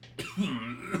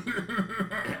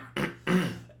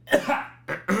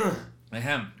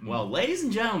Ahem. Well, ladies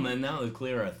and gentlemen, now to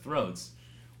clear our throats,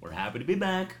 we're happy to be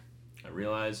back. I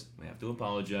realize we have to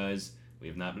apologize. We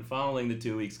have not been following the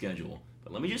 2-week schedule.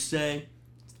 But let me just say,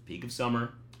 it's the peak of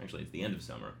summer. Actually, it's the end of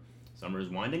summer. Summer is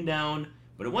winding down,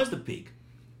 but it was the peak.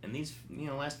 And these,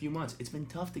 last few months, it's been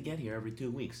tough to get here every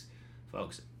 2 weeks.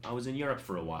 Folks, I was in Europe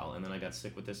for a while, and then I got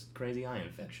sick with this crazy eye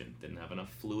infection. Didn't have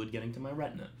enough fluid getting to my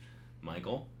retina.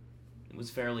 Michael, it was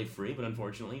fairly free, but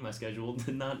unfortunately, my schedule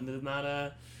did not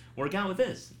work out with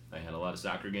this. I had a lot of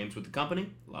soccer games with the company,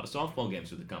 a lot of softball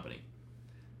games with the company.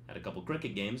 Had a couple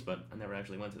cricket games, but I never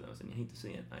actually went to those, and you hate to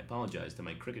see it. I apologize to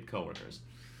my cricket coworkers.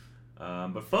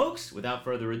 But folks, without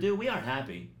further ado, we are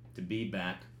happy to be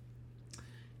back.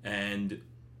 And,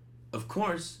 of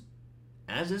course,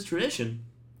 as is tradition,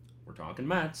 we're talking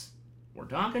Mets, we're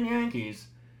talking Yankees,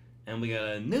 and we got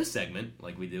a new segment,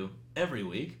 like we do every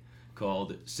week,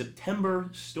 called September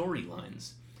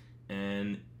Storylines.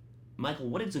 And, Michael,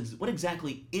 what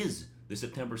exactly is the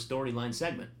September Storyline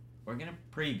segment? We're going to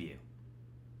preview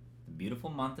the beautiful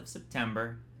month of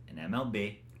September in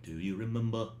MLB. Do you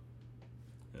remember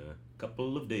a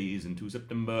couple of days into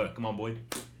September? Come on, boy.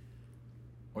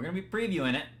 We're going to be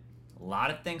previewing it. A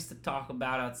lot of things to talk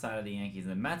about outside of the Yankees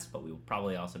and the Mets, but we will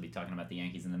probably also be talking about the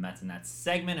Yankees and the Mets in that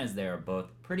segment, as they are both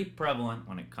pretty prevalent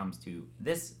when it comes to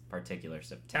this particular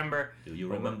September. Do you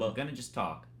remember? We're going to just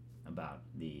talk about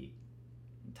the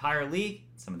entire league,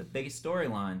 some of the biggest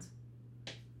storylines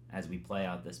as we play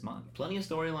out this month. Plenty of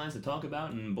storylines to talk about,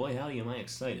 and boy, howdy am I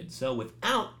excited. So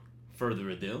without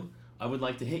further ado, I would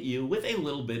like to hit you with a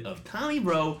little bit of Tommy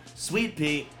Bro, Sweet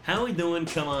Pea. How we doing?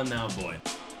 Come on now, boy.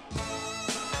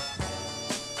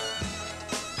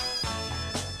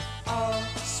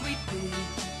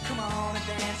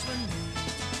 Dance with me.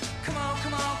 Come on,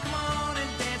 come on, come on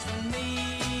and dance with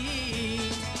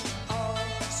me. Oh,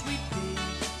 sweet pea,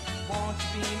 won't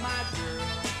you be my girl?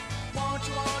 Won't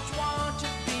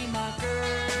you be my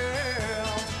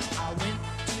girl? I went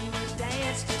to a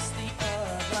dance just the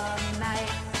other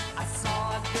night. I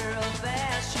saw a girl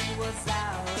there, she was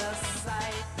out of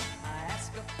sight. I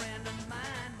asked a friend of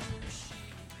mine who she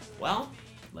could be. Well,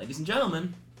 ladies and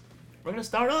gentlemen, we're going to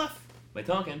start off by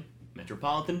talking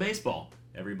Metropolitan Baseball.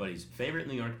 Everybody's favorite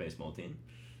New York baseball team.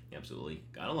 You absolutely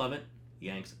gotta love it. The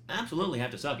Yanks absolutely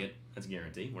have to suck it. That's a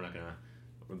guarantee. We're not gonna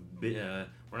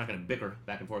bicker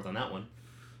back and forth on that one.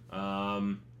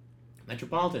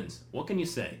 Metropolitans. What can you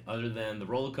say other than the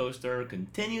roller coaster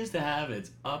continues to have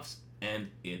its ups and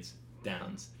its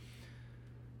downs?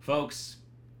 Folks,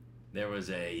 there was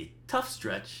a tough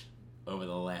stretch over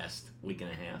the last week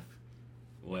and a half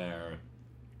where it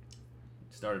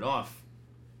started off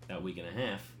that week and a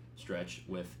half stretch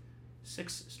with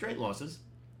 6 straight losses,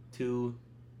 2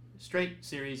 straight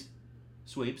series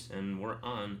sweeps, and we're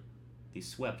on the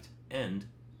swept end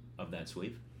of that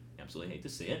sweep. Absolutely hate to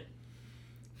see it.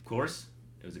 Of course,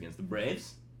 it was against the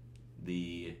Braves,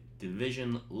 the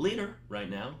division leader right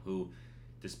now, who,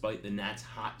 despite the Nats'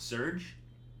 hot surge,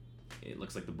 it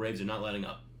looks like the Braves are not letting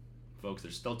up. Folks,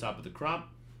 they're still top of the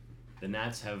crop. The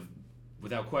Nats have,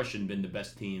 without question, been the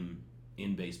best team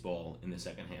in baseball in the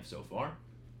second half so far.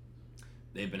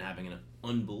 They've been having an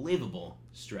unbelievable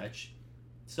stretch.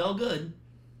 So good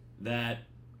that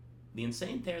the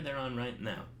insane tear they're on right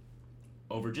now,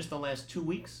 over just the last 2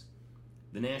 weeks,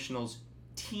 the Nationals'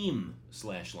 team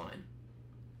slash line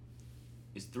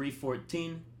is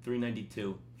 314,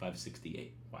 392,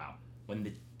 568. Wow. When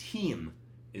the team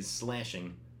is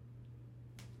slashing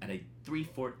at a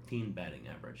 314 batting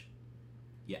average,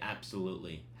 you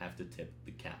absolutely have to tip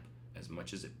the cap. As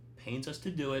much as it pains us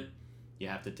to do it, you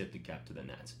have to tip the cap to the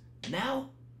Nats. Now,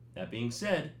 that being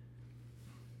said,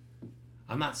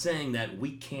 I'm not saying that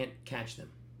we can't catch them.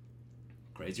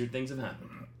 Crazier things have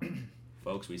happened.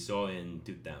 Folks, we saw in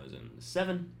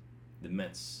 2007, the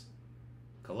Mets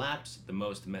collapse, the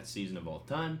most Mets season of all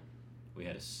time. We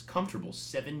had a comfortable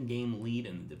 7-game lead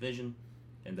in the division,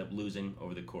 end up losing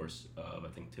over the course of, I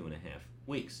think, 2.5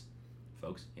 weeks.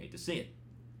 Folks, hate to see it.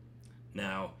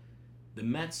 Now, the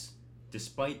Mets,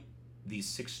 despite these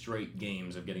 6 straight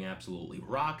games of getting absolutely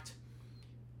rocked,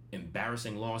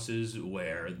 embarrassing losses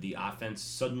where the offense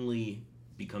suddenly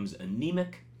becomes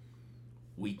anemic,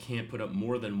 we can't put up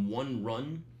more than 1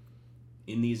 run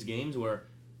in these games, where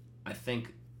I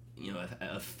think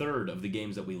a third of the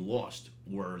games that we lost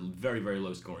were very, very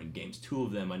low scoring games. 2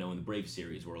 of them I know in the Braves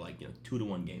series were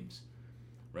 2-1 games,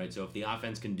 right? So if the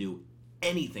offense can do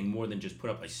anything more than just put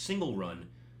up a single run,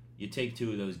 you take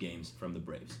 2 of those games from the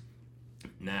Braves.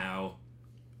 Now,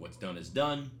 what's done is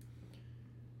done.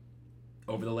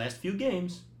 Over the last few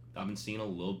games, I've been seeing a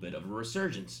little bit of a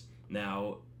resurgence.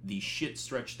 Now, the shit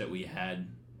stretch that we had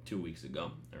 2 weeks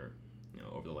ago, or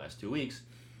over the last 2 weeks,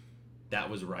 that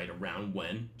was right around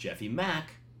when Jeffy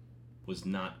Mack was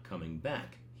not coming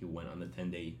back. He went on the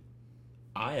 10-day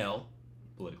IL,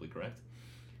 politically correct,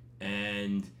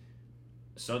 and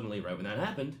suddenly, right when that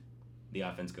happened, the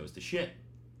offense goes to shit.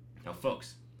 Now,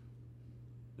 folks,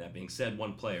 that being said,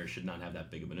 one player should not have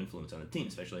that big of an influence on the team,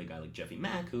 especially a guy like Jeffy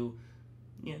Mack, who,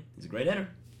 yeah, he's a great hitter.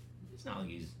 It's not like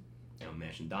he's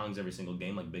mashing dongs every single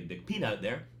game like Big Dick Pete out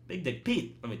there. Big Dick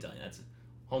Pete, let me tell you, that's a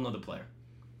whole nother player.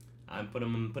 I put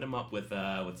him up with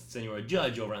Senor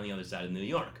Judge over on the other side of New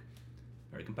York.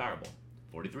 Very comparable.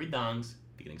 43 dongs,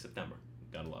 beginning September.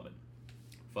 Gotta love it.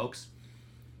 Folks,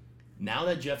 now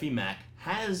that Jeffy Mack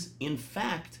has, in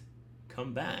fact,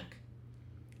 come back,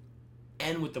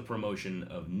 and with the promotion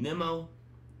of Nimmo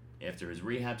after his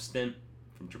rehab stint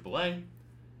from AAA,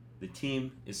 the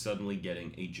team is suddenly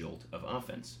getting a jolt of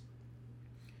offense.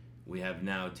 We have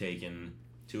now taken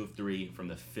 2 of 3 from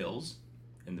the Phils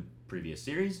in the previous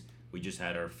series. We just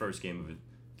had our first game of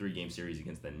a 3-game series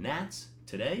against the Nats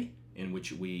today, in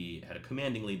which we had a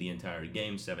commanding lead the entire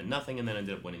game, 7-0, and then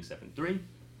ended up winning 7-3.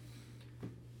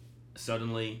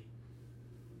 Suddenly,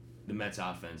 the Mets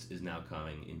offense is now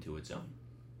coming into its own,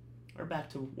 or back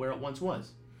to where it once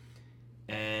was.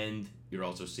 And you're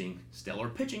also seeing stellar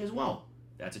pitching as well.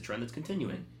 That's a trend that's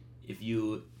continuing. If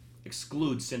you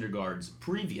exclude Syndergaard's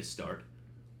previous start,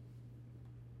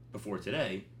 before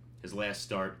today, his last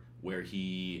start where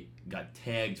he got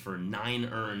tagged for 9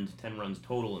 earned, 10 runs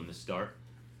total in the start.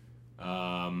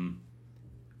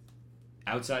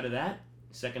 Outside of that,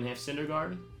 second half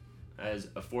Syndergaard has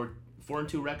a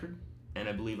 4-2 record, and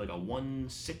I believe like a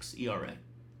 1.6 ERA.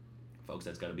 Folks,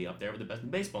 that's got to be up there with the best in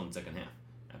baseball in the second half.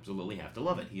 Absolutely have to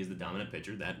love it. He is the dominant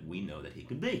pitcher that we know that he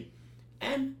can be.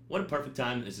 And what a perfect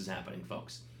time this is happening,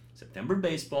 folks. September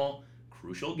baseball,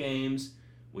 crucial games.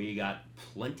 We got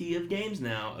plenty of games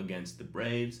now against the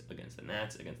Braves, against the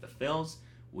Nats, against the Phils.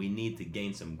 We need to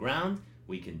gain some ground.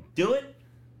 We can do it.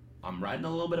 I'm riding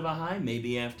a little bit of a high,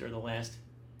 maybe after the last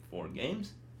 4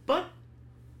 games. But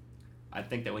I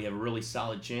think that we have a really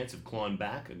solid chance of clawing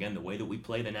back. Again, the way that we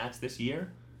play the Nats this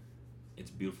year, it's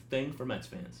a beautiful thing for Mets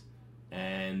fans.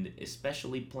 And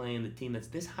especially playing the team that's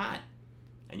this hot,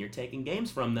 and you're taking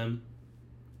games from them,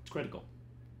 it's critical.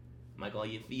 Michael,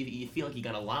 you feel like you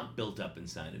got a lot built up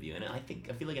inside of you, and I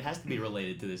feel like it has to be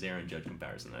related to this Aaron Judge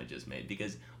comparison that I just made,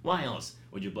 because why else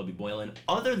would your blood be boiling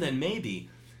other than maybe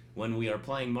when we are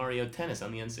playing Mario Tennis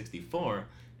on the N64,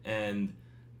 and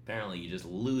apparently you just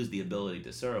lose the ability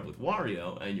to serve with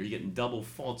Wario, and you're getting double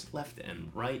faults left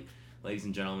and right. Ladies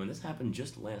and gentlemen, this happened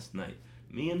just last night.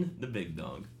 Me and the big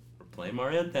dog were playing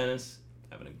Mario Tennis,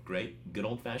 having a great, good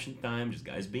old-fashioned time, just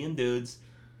guys being dudes.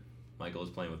 Michael is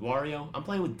playing with Wario. I'm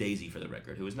playing with Daisy, for the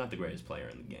record, who is not the greatest player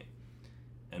in the game.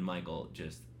 And Michael,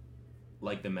 just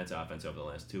like the Mets offense over the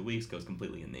last 2 weeks, goes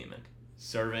completely anemic.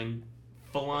 Serving,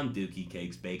 full-on dookie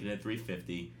cakes, bacon at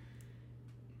 350.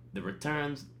 The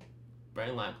returns, very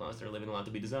lackluster, leaving a lot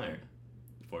to be desired.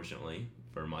 Fortunately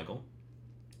for Michael,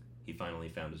 he finally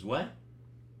found his way,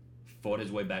 fought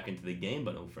his way back into the game,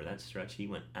 but for that stretch, he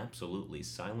went absolutely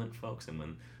silent, folks. And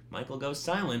when Michael goes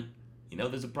silent, you know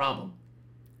there's a problem.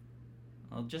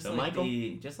 Well, just like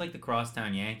the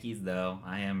crosstown Yankees, though,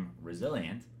 I am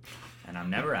resilient, and I'm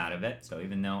never out of it. So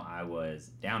even though I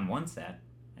was down 1 set,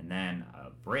 and then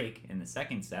a break in the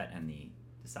second set and the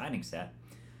deciding set,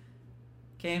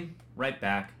 came right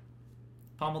back,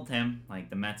 pummeled him like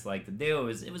the Mets like to do.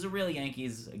 It was a real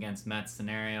Yankees against Mets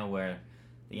scenario where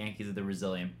the Yankees are the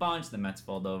resilient bunch, the Mets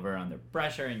fold over under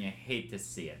pressure, and you hate to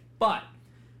see it. But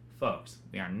folks,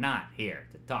 we are not here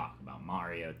to talk about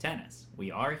Mario Tennis.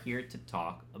 We are here to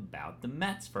talk about the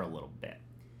Mets for a little bit.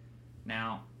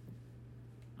 Now,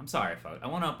 I'm sorry, folks. I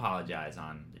want to apologize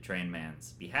on the train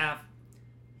man's behalf.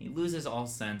 He loses all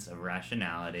sense of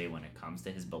rationality when it comes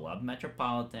to his beloved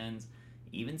Metropolitans,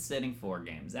 even sitting 4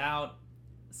 games out.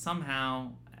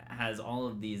 Somehow has all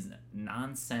of these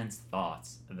nonsense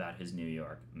thoughts about his New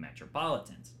York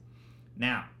Metropolitans.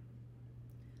 Now,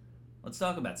 let's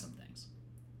talk about some things.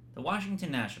 The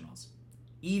Washington Nationals,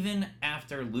 even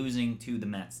after losing to the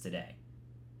Mets today,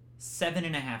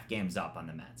 7.5 games up on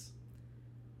the Mets.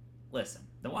 Listen,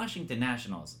 the Washington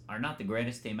Nationals are not the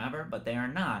greatest team ever, but they are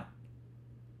not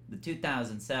the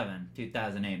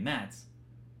 2007-2008 Mets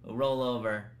who roll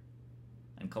over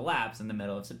and collapse in the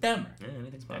middle of September. Yeah,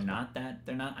 anything's possible.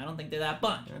 I don't think they're that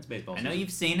bunch. Yeah, that's baseball. I know you've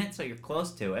seen it, so you're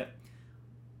close to it.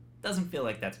 Doesn't feel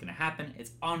like that's going to happen.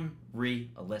 It's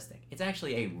unrealistic. It's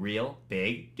actually a real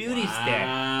big duty stick.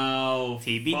 Wow.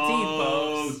 TBT,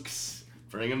 folks.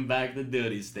 Bringing back the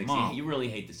duty sticks. Come on. You really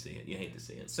hate to see it. You hate to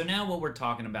see it. So now what we're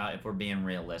talking about, if we're being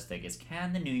realistic, is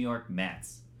can the New York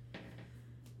Mets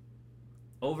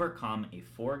overcome a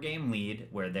 4-game lead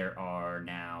where there are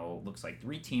now, looks like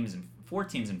 4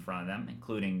 teams in front of them,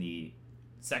 including the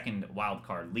second wild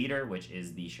card leader, which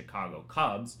is the Chicago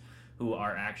Cubs, who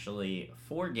are actually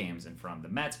 4 games in front of the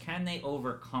Mets. Can they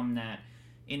overcome that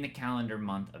in the calendar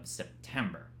month of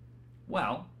September?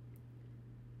 Well,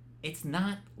 it's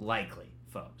not likely,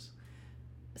 folks.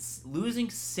 Losing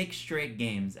 6 straight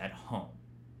games at home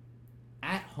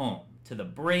to the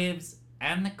Braves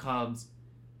and the Cubs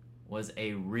was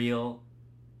a real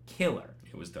killer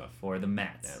It was tough. for the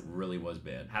Mets. That really was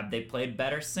bad. Have they played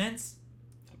better since?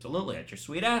 Absolutely. Bet your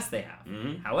sweet ass they have.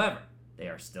 Mhm. However, they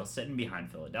are still sitting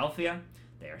behind Philadelphia.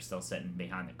 They are still sitting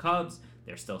behind the Cubs.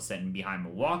 They're still sitting behind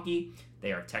Milwaukee.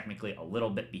 They are technically a little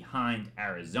bit behind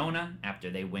Arizona after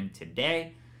they win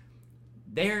today.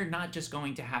 They're not just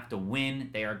going to have to win,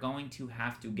 they are going to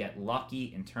have to get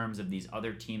lucky in terms of these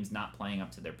other teams not playing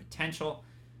up to their potential.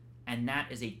 And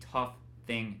that is a tough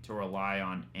thing to rely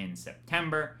on in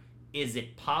September. Is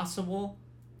it possible?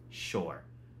 Sure.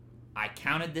 I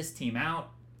counted this team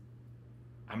out.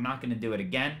 I'm not going to do it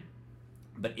again,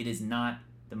 but it is not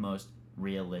the most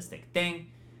realistic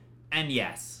thing. And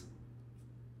yes,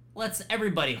 let's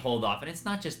everybody hold off, and it's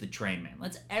not just the train man.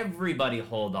 Let's everybody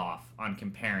hold off on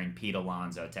comparing Pete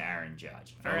Alonso to Aaron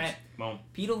Judge. All right? Well,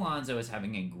 Pete Alonso is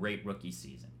having a great rookie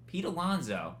season. Pete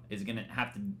Alonso is going to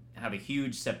have a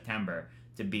huge September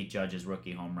to beat Judge's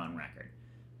rookie home run record.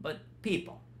 But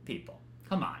people,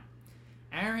 come on.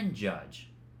 Aaron Judge,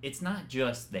 it's not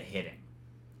just the hitting.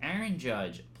 Aaron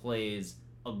Judge plays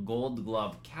a Gold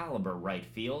Glove caliber right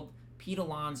field. Pete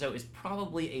Alonso is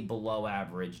probably a below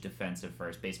average defensive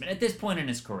first baseman at this point in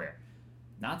his career.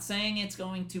 Not saying it's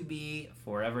going to be a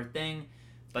forever thing,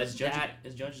 but is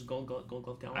Judge's Gold Glove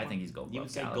caliber? I think he's Gold Glove You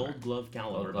would say caliber. Gold Glove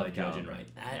caliber Gold Glove by Judge and caliber. Wright.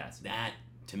 Yes. That,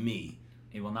 to me,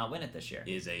 He will not win it this year.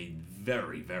 is a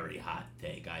very, very hot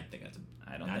take. I think that's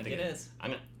I don't think it is.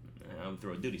 I'll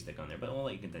throw a duty stick on there, but I'll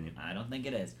let you continue. I don't think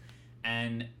it is.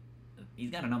 And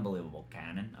he's got an unbelievable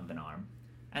cannon of an arm.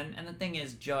 And the thing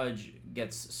is, Judge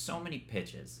gets so many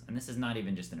pitches, and this is not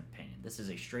even just an opinion. This is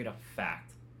a straight-up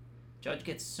fact. Judge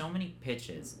gets so many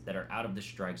pitches that are out of the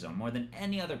strike zone, more than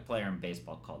any other player in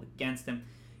baseball called against him.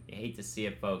 You hate to see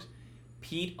it, folks.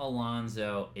 Pete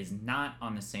Alonso is not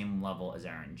on the same level as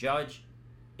Aaron Judge.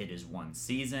 It is one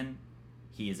season.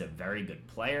 He is a very good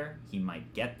player. He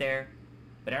might get there.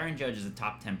 But Aaron Judge is a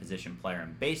top 10 position player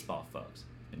in baseball, folks.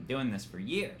 He's been doing this for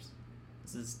years.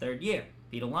 This is his 3rd year.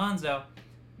 Pete Alonso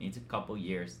needs a couple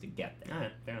years to get there. All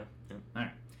right, fair enough. Yeah. All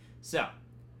right. So,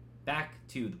 back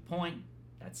to the point.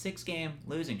 That 6-game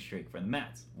losing streak for the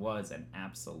Mets was an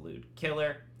absolute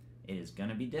killer. It is going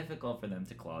to be difficult for them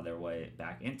to claw their way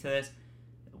back into this.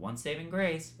 The one saving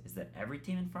grace is that every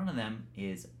team in front of them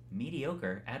is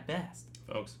mediocre at best.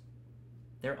 Folks,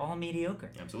 They're all mediocre.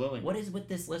 absolutely. What is with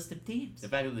this list of teams? The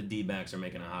fact that the D-backs are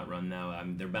making a hot run now,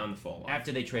 they're bound to fall off.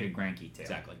 After they traded Greinke, too.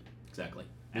 Exactly.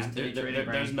 After they There's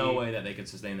traded no Greinke. way that they could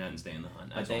sustain that and stay in the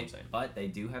hunt. That's all I'm saying. But they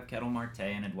do have Kettle Marte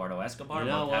and Eduardo Escobar You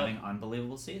know both what? having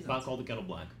unbelievable seasons. About called the kettle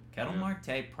black. Kettle Yeah.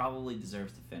 Marte probably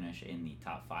deserves to finish in the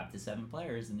top 5 to 7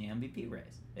 players in the MVP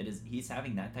race. He's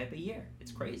having that type of year.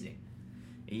 It's crazy.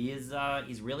 He's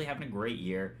really having a great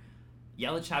year.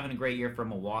 Yelich having a great year for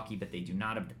Milwaukee, but they do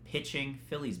not have the pitching.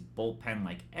 Philly's bullpen,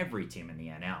 like every team in the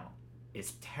NL,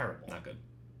 is terrible. Not good.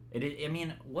 I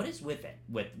mean, what is with it?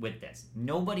 With this,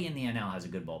 nobody in the NL has a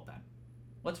good bullpen.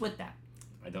 What's with that?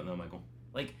 I don't know, Michael.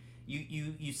 Like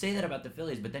you say that about the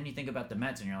Phillies, but then you think about the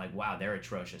Mets, and you're like, wow, they're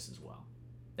atrocious as well.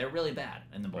 They're really bad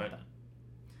in the bullpen. Right.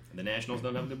 The Nationals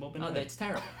don't have a good bullpen. No, either? that's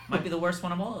terrible. Might be the worst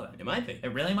one of all of them. It might be.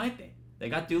 It really might be. They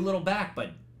got Doolittle back,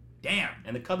 but damn.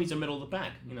 And the Cubbies are middle of the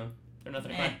pack. You know, they're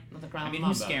nothing to cry. Nothing to cry I mean, about.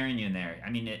 who's scaring you in there? I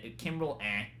mean, Kimbrel,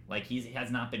 like he has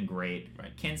not been great.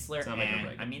 Right. Kinsler, It's not making a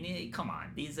break. I mean, come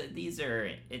on, these are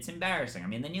it's embarrassing. I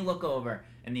mean, then you look over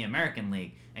in the American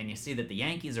League and you see that the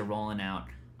Yankees are rolling out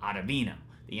Ottavino.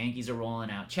 The Yankees are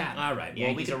rolling out Chapman. All right, The well,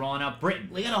 Yankees are rolling out Britton.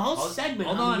 We got a whole segment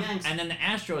Hold on on. the Yanks. And then the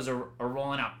Astros are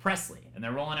rolling out Presley, and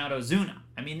they're rolling out Ozuna.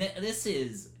 I mean, this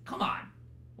is come on.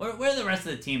 Where are the rest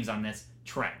of the teams on this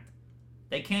trend?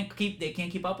 They can't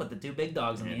keep up with the 2 big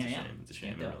dogs in Yeah, the it's a AL. shame. It's a shame.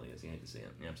 Can't It do it. really is. You hate to see it.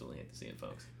 You absolutely hate to see it,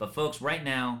 folks. But folks, right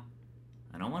now,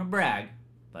 I don't want to brag,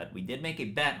 but we did make a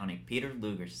bet on a Peter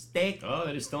Luger steak. Oh,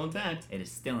 it is still intact. It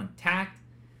is still intact.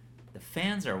 The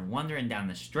fans are wondering down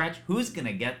the stretch who's going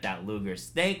to get that Luger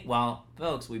steak. Well,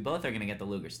 folks, we both are going to get the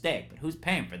Luger steak, but who's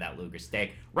paying for that Luger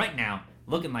steak? Right now,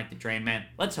 looking like the train man.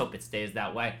 Let's hope it stays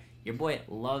that way. Your boy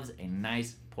loves a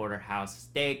nice porterhouse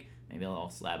steak. maybe a little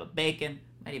slab of bacon.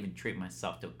 Might even treat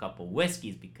myself to a couple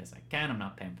whiskeys because I can. I'm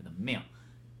not paying for the meal.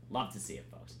 Love to see it,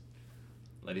 folks.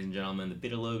 Ladies and gentlemen, the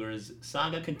Peter Lugers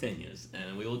saga continues,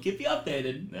 and we will keep you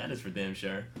updated. That is for damn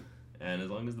sure. And as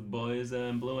long as the boys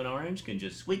in blue and orange can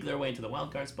just squeak their way into the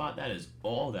wild card spot, that is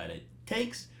all that it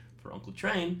takes for Uncle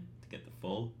Train to get the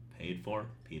full paid-for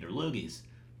Peter Loogies,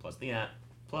 plus the app,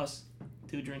 plus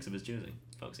 2 drinks of his choosing.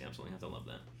 Folks, you absolutely have to love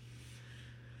that.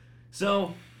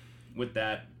 So, with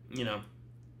that,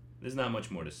 there's not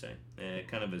much more to say. It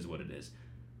kind of is what it is.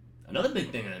 Another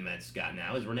big thing that the Mets got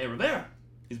now is Rene Rivera.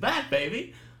 He's back,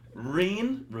 baby.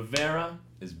 Rene Rivera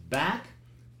is back.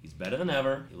 He's better than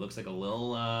ever. He looks like a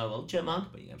little chipmunk,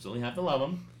 but you absolutely have to love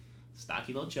him.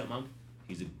 Stocky little chipmunk.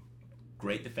 He's a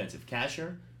great defensive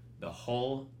catcher. The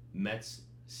whole Mets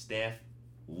staff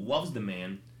loves the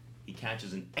man. He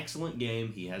catches an excellent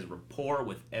game. He has rapport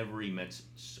with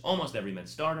almost every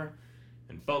Mets starter.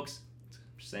 And folks, I'm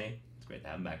saying, it's great to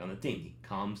have him back on the team. He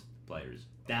calms the players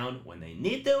down when they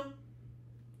need to.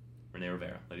 Rene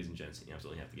Rivera, ladies and gents, you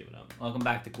absolutely have to give it up. Welcome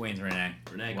back to Queens, Rene.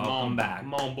 Rene, welcome back.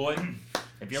 Come on, boy.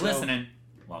 If you're listening,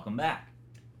 welcome back.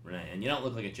 Rene, and you don't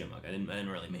look like a chipmunk. I didn't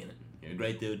really mean it. You're a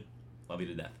great dude. Love you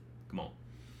to death. Come on.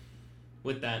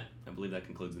 With that, I believe that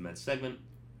concludes the Mets segment.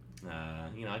 I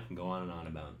can go on and on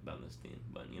about this team,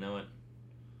 but you know what?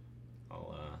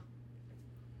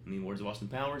 Words of Austin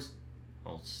Powers,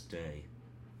 I'll stay.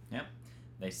 Yep.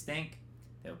 They stink.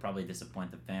 They'll probably disappoint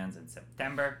the fans in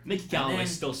September. Mickey Callaway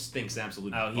still stinks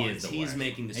absolutely. Oh, he is the He's worst.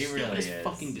 making the He really stupidest is.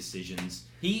 fucking decisions.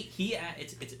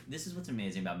 This is what's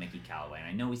amazing about Mickey Callaway. And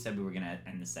I know we said we were gonna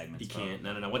end the segment. You can't.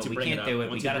 No. Once But you we bring can't it up, do it. We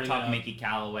once you gotta bring talk it up, Mickey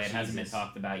Callaway. It hasn't been Jesus.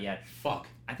 talked about yet. Fuck.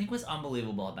 I think what's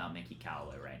unbelievable about Mickey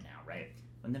Callaway right now, right?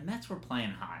 When the Mets were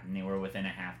playing hot and they were within a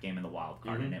half game of the wild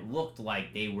card, Mhm. and it looked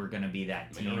like they were going to be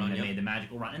that Made a team run, that yep. made the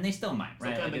magical run, and they still might,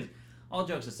 right? Still can Like, all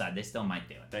jokes aside, they still might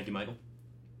do it. Thank you, Michael.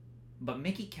 But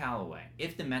Mickey Callaway,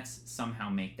 if the Mets somehow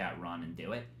make that run and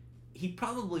do it, he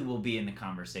probably will be in the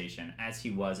conversation as he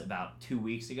was about 2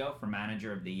 weeks ago for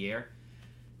Manager of the Year.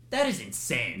 That is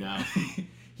insane. No.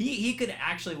 he could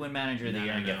actually win Manager of the No,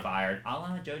 Year and no. get fired, a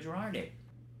la Joe Girardi.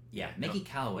 Yeah, Mickey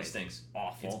Callaway He stinks.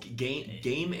 awful. It's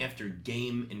game after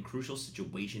game in crucial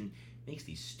situation, makes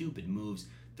these stupid moves,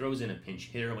 throws in a pinch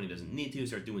hitter when he doesn't need to,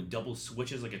 start doing double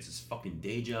switches like it's his fucking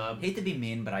day job. Hate to be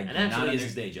mean, but I And do not actually, it's understand.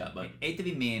 his day job, but Hate to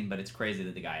be mean, but it's crazy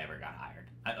that the guy ever got hired.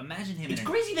 Imagine him. it's in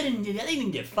crazy that he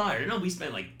didn't get fired. No, we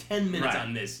spent like 10 minutes Right.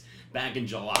 on this back in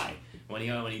July when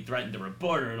he threatened the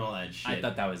reporter and all that shit. I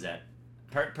thought that was it.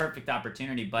 Perfect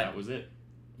opportunity, but that was it.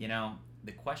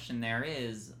 the question there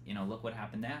is, look what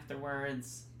happened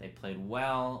afterwards. They played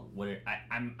well.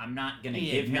 I'm not gonna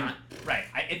Yeah, give him not- right.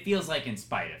 It feels like in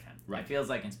spite of him. Right. It feels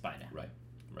like in spite of him. Right.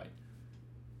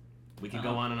 We could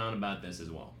go on and on about this as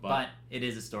well, But it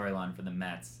is a storyline for the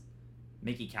Mets.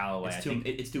 Mickey Callaway.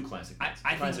 it's too classic. I Mets.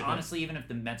 think Classic honestly, even if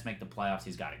the Mets make the playoffs,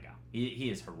 he's got to go. He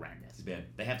is horrendous. Mets. It's bad.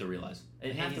 They have to realize.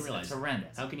 They have to It's realize.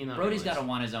 horrendous. How can you not? Brody's got realize? to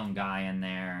want his own guy in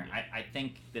there. I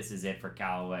think this is it for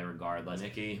Callaway, regardless.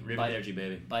 Nicky, But- Riverderci,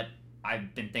 baby. But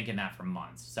I've been thinking that for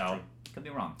months, so True. could be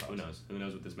wrong, folks. Who knows? Who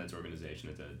knows with this Mets organization?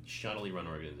 It's a shoddily run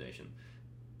organization,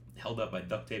 held up by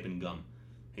duct tape and gum.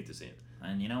 Hate to see it.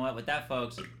 And you know what? With that,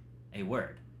 folks, a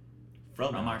word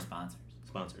From our sponsors.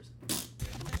 sponsors.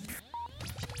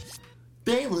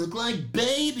 They look like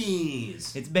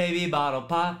babies. It's Baby Bottle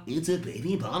Pop. It's a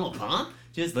baby bottle pop.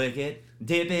 Just lick it,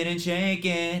 dip it, and shake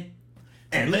it.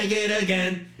 And lick it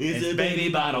again. It's a baby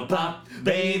bottle pop.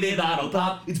 Baby bottle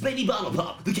pop. It's baby bottle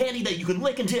pop. The candy that you can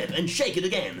lick and tip and shake it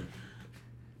again.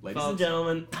 Ladies and Folks.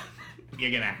 gentlemen,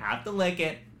 You're gonna have to lick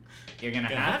it. You're gonna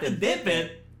gonna have to dip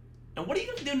it. And what are you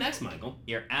gonna do next, Michael?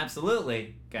 You're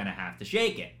absolutely gonna have to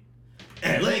shake it.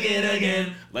 And lick it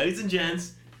again. Ladies and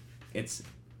gents, it's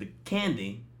the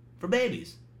candy for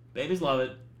babies. Babies love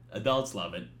it. Adults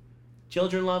love it.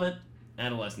 Children love it.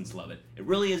 Adolescents love it. It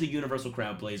really is a universal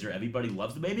crowd pleaser. Everybody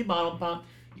loves the baby bottle pop.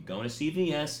 You go into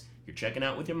CVS, you're checking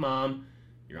out with your mom,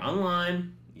 you're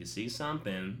online, you see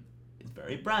something. It's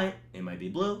very bright. It might be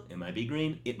blue, it might be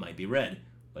green, it might be red.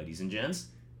 Ladies and gents,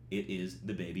 it is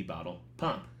the baby bottle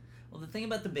pop. Well, the thing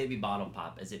about the Baby Bottle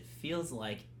Pop is it feels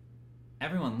like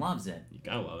everyone loves it You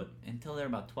gotta love it. until they're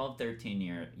about 12, 13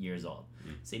 years old.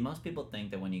 Mm. See, most people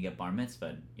think that when you get bar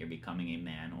mitzvahed, you're becoming a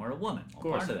man or a woman. Well,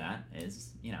 course. part of that is,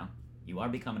 you are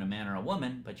becoming a man or a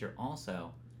woman, but you're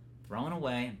also throwing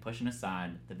away and pushing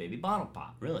aside the baby bottle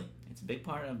pop. Really? It's a big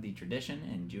part of the tradition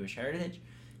and Jewish heritage.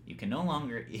 You can no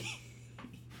longer eat.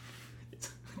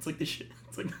 It's like the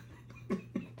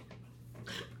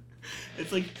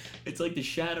it's like it's like the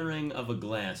shattering of a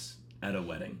glass at a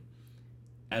wedding.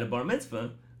 At a bar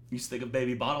mitzvah, you stick a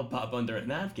baby bottle pop under a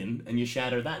napkin and you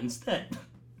shatter that instead.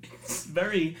 It's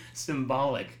very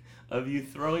symbolic of you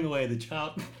throwing away the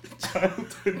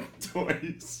childhood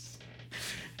toys.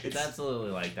 It's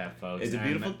absolutely like that, folks. It's a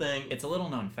beautiful thing. It's a little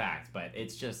known fact, but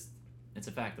it's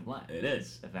a fact of life. It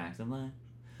is. The facts of life.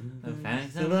 The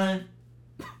facts of life.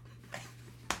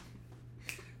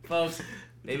 Folks,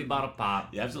 baby bottle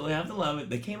pop. You absolutely have to love it.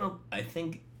 They came out, I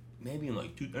think, maybe in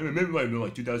like maybe it might have been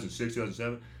like 2006,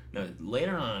 2007. No,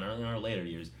 later on, early in our later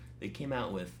years, they came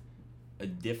out with a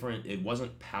different. It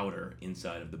wasn't powder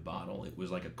inside of the bottle. It was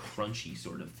like a crunchy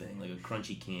sort of thing, like a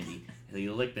crunchy candy. So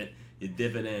you licked it, you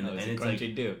dip it in, Oh, it's and a it's crunchy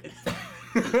like Duke.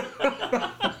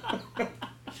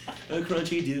 a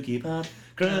crunchy dookie pop,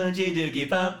 crunchy dookie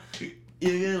pop. You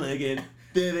can lick it,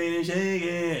 dip it and shake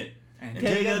it, and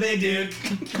take a big Duke.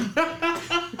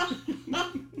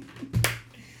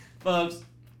 Folks,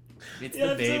 it's Yeah,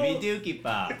 the baby so- Dookie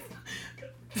Pop.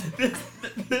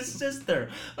 the sister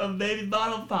of Baby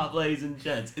Bottle Pop, ladies and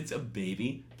gents. It's a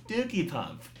baby Dookie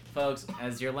Pop. Folks,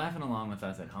 as you're laughing along with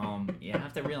us at home, you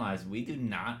have to realize we do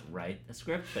not write a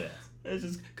script for this. This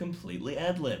is completely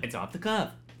ad-lib. It's off the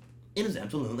cuff. It is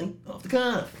absolutely off the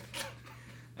cuff.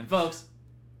 And folks,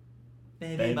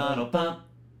 baby bottle pop.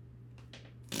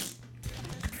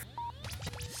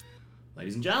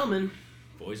 Ladies and gentlemen,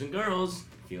 boys and girls,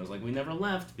 feels like we never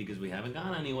left because we haven't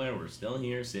gone anywhere. We're still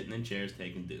here, sitting in chairs,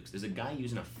 taking dukes. There's a guy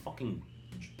using a fucking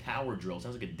power drill.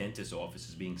 Sounds like a dentist's office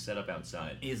is being set up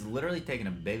outside. He's literally taking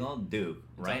a big old Duke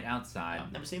right outside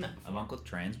I've never seen that of before. Uncle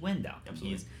Tran's window.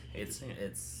 Absolutely. It's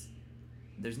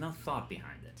there's no thought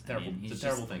behind it. It's terrible. He's It's a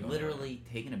terrible just thing going on. literally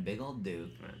taking a big old Duke,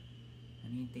 Right.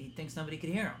 and he thinks nobody could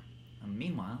hear him. And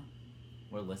meanwhile,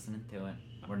 we're listening to it.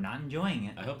 We're not enjoying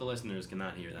it. I hope the listeners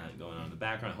cannot hear that going on in the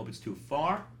background. I hope it's too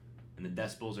far and the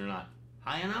decibels are not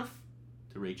high enough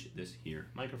to reach this here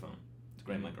microphone. It's a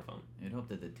great microphone. You'd hope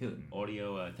that the tootin'.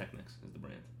 Audio Technics is the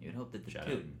brand. You'd hope that the Shout out.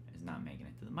 tootin' is not making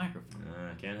it to the microphone.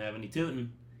 Can't have any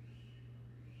tooting.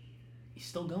 He's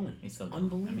still going. He's still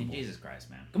Unbelievable. I mean, Jesus Christ,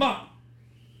 man. Come on!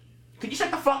 Can you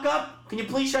shut the fuck up? Can you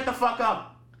please shut the fuck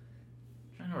up?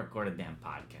 I'm trying to record a damn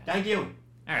podcast. Thank you.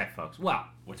 All right, folks. Well,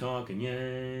 We're talking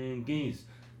Yankees.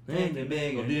 Ain't they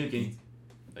big old dookies?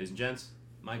 Ladies and gents,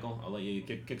 Michael, I'll let you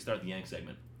kickstart the Yank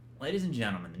segment. ladies and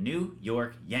gentlemen, the New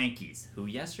York Yankees, who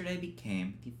yesterday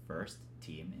became the first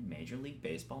team in Major League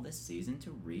Baseball this season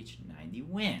to reach 90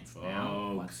 wins.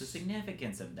 Now, what's the Folks.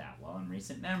 significance of that? Well, in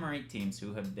recent memory, teams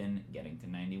who have been getting to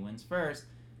 90 wins first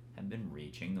have been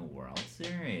reaching the World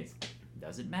Series.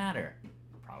 Does it matter?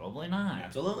 Probably not.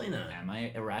 Absolutely not. Am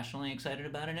I irrationally excited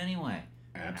about it anyway?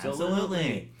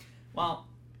 Absolutely. Well,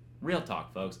 real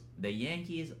talk, folks. The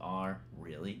Yankees are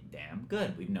really damn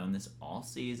good. We've known this all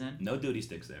season. No duty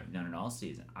sticks there. We've known it all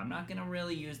season. I'm not going to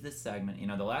really use this segment. You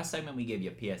know, the last segment we gave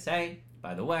you a PSA.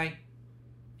 By the way,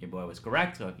 your boy was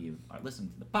correct. So if you are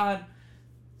listening to the pod,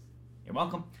 you're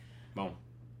welcome. Well,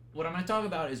 What I'm going to talk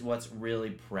about is what's really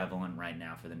prevalent right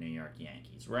now for the New York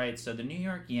Yankees, right? So the New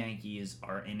York Yankees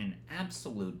are in an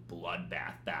absolute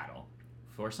bloodbath battle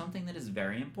for something that is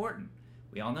very important.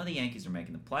 We all know the Yankees are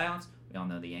making the playoffs. We all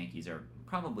know the Yankees are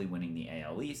probably winning the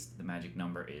AL East. The magic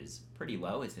number is pretty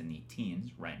low. It's in the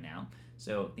teens right now.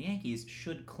 So the Yankees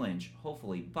should clinch,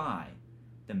 hopefully, by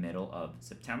the middle of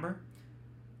September.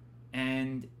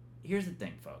 And here's the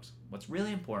thing, folks. What's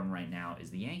really important right now is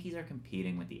the Yankees are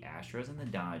competing with the Astros and the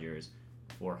Dodgers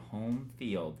for home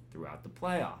field throughout the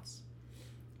playoffs.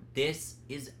 This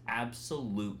is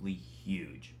absolutely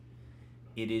huge.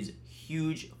 It is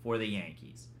huge for the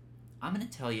Yankees. I'm going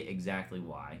to tell you exactly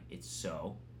why it's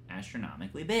so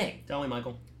astronomically big. tell me,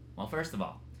 Michael. Well, first of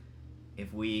all,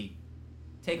 if we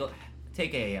take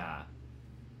a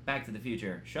Back to the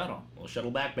Future shuttle, Well, shuttle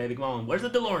back, baby. Come on. Where's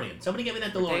the DeLorean? Somebody get me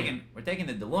that DeLorean. we're taking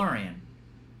the DeLorean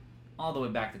all the way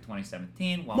back to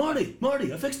 2017. While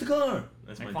Marty, I fixed the car.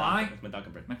 That's my McFly? doc. That's my doc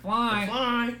impression. McFly.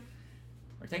 McFly.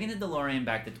 We're taking the DeLorean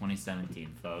back to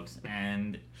 2017, folks.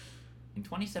 And in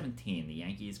 2017, the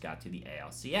Yankees got to the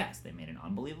ALCS. They made an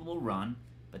unbelievable run,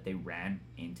 but they ran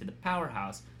into the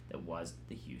powerhouse that was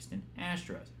the Houston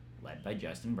Astros, led by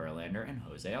Justin Verlander and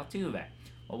Jose Altuve.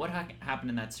 Well, what happened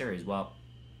in that series? Well,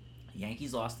 the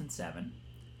Yankees lost in 7.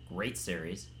 Great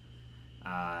series.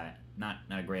 Not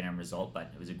a great end result,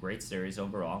 but it was a great series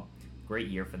overall. Great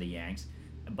year for the Yanks.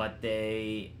 But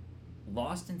they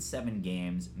lost in 7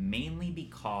 games mainly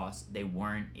because they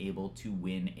weren't able to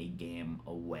win a game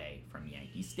away from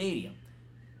Yankee Stadium.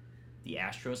 The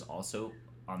Astros also,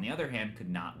 on the other hand, could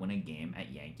not win a game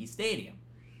at Yankee Stadium.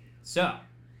 So,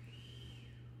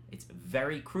 it's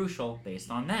very crucial,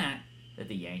 based on that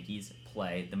the Yankees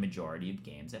play the majority of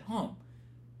games at home.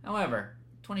 However,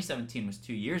 2017 was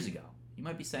 2 years ago. You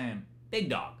might be saying, Big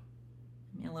Dog,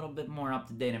 give me a little bit more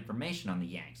up-to-date information on the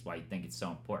Yanks, why you think it's so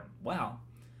important. Well,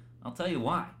 I'll tell you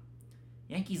why.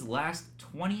 Yankees' last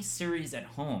 20 series at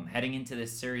home, heading into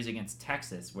this series against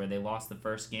Texas, where they lost the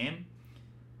first game.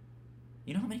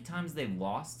 You know how many times they've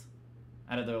lost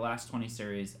out of their last 20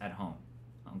 series at home,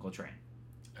 Uncle Train?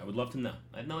 I would love to know.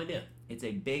 I have no idea. It's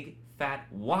a big, fat,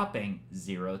 whopping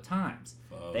 0 times.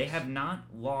 Folks. They have not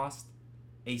lost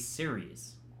a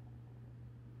series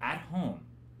at home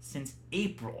since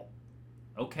April.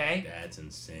 Okay? That's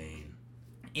insane.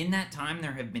 In that time,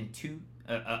 there have been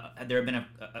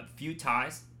a few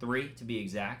ties, 3 to be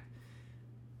exact.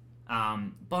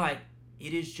 But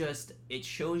it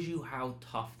shows you how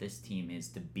tough this team is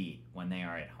to beat when they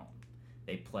are at home.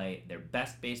 They play their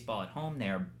best baseball at home. They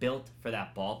are built for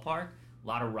that ballpark. A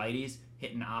lot of righties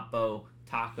hitting Oppo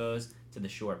tacos to the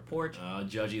short porch.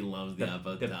 Judgy loves the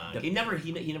Oppo taco. He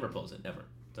never pulls it, never.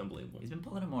 It's unbelievable. He's been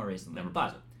pulling it more recently. Never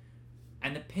pulls it.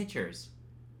 And the pitchers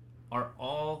are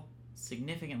all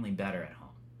significantly better at home.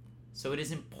 So it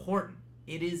is important.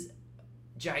 It is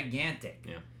gigantic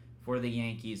for the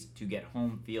Yankees to get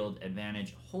home field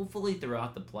advantage, hopefully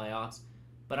throughout the playoffs.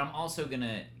 But I'm also going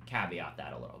to caveat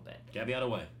that a little bit. Caveat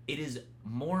away. It is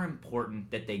more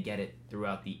important that they get it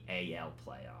throughout the AL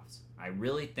playoffs. I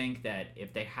really think that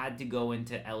if they had to go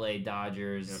into LA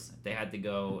Dodgers, if they had to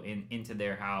go into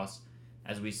their house,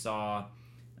 as we saw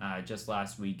just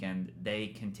last weekend, they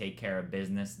can take care of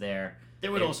business there.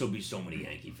 There would also be so many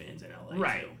Yankee fans in LA,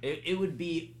 right? too. It would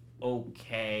be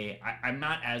okay. I'm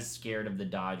not as scared of the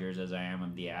Dodgers as I am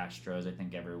of the Astros. I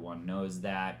think everyone knows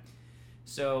that.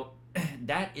 So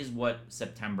that is what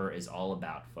September is all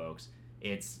about, folks.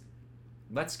 It's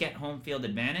let's get home field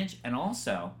advantage, and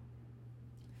also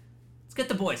let's get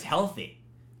the boys healthy.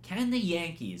 Can the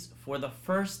Yankees, for the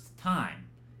first time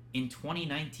in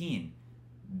 2019,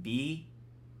 be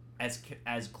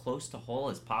as close to whole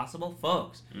as possible?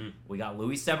 Folks, we got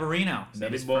Luis Severino.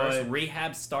 Made his first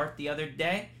rehab start the other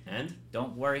day. And?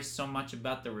 Don't worry so much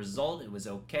about the result. It was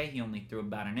okay. He only threw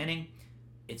about an inning.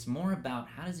 It's more about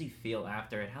how does he feel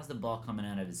after it? How's the ball coming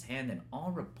out of his hand? And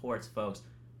all reports, folks,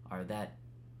 are that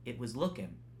it was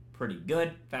looking pretty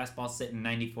good. Fastball sitting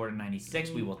 94 to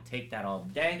 96. We will take that all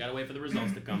day. Gotta wait for the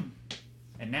results to come.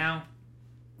 And now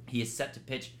he is set to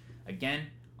pitch again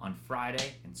on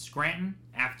Friday in Scranton.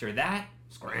 After that,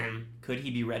 could he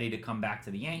be ready to come back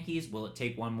to the Yankees? Will it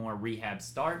take one more rehab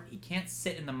start? He can't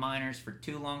sit in the minors for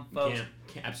too long, folks.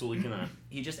 Absolutely cannot.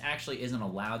 He just actually isn't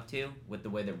allowed to with the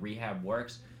way that rehab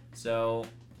works. So...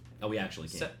 Oh, he actually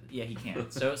can. Yeah, he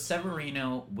can. So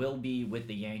Severino will be with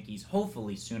the Yankees,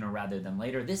 hopefully sooner rather than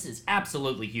later. This is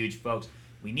absolutely huge, folks.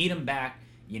 We need him back.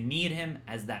 You need him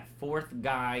as that fourth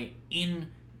guy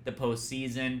in the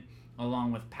postseason,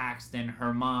 along with Paxton,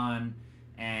 Herman,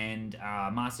 and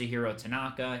Masahiro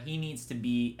Tanaka. He needs to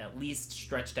be at least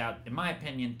stretched out, in my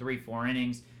opinion, 3-4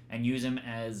 innings, and use him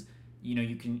as,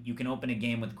 you can open a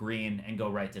game with Green and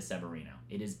go right to Severino.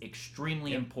 It is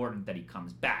extremely important that he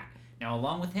comes back. Now,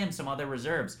 along with him, some other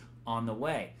reserves on the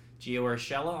way. Gio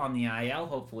Urshela on the IL.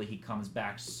 Hopefully he comes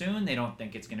back soon. They don't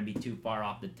think it's going to be too far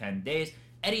off the 10 days.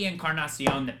 Eddie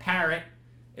Encarnacion, the Parrot,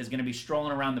 is going to be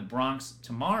strolling around the Bronx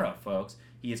tomorrow, folks.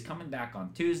 He is coming back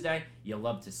on Tuesday. You'll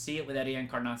love to see it with Eddie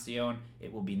Encarnacion.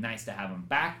 It will be nice to have him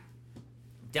back.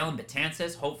 Dylan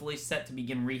Betances, hopefully set to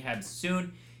begin rehab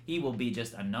soon. He will be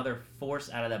just another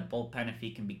force out of that bullpen if he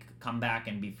can come back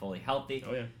and be fully healthy.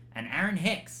 Oh, yeah. And Aaron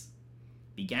Hicks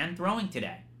began throwing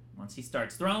today. Once he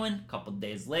starts throwing, a couple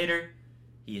days later,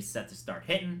 he is set to start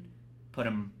hitting. Put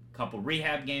him a couple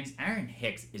rehab games. Aaron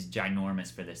Hicks is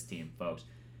ginormous for this team, folks.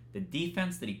 The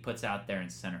defense that he puts out there in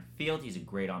center field, he's a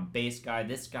great on-base guy.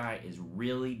 This guy is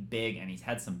really big, and he's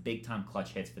had some big-time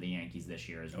clutch hits for the Yankees this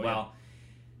year as well. Yeah.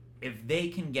 If they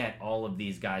can get all of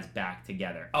these guys back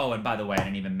together. Oh, and by the way, I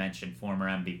didn't even mention former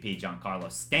MVP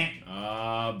Giancarlo Stanton.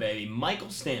 Oh, baby.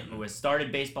 Michael Stanton. Who has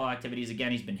started baseball activities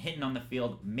again. He's been hitting on the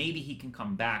field. Maybe he can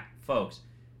come back. Folks,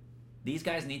 these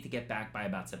guys need to get back by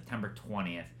about September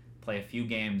 20th, play a few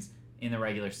games in the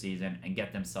regular season, and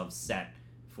get themselves set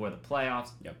for the playoffs.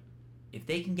 Yep. If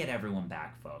they can get everyone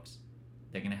back, folks,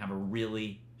 they're going to have a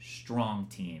really strong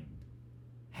team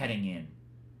heading in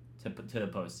to the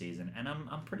postseason, and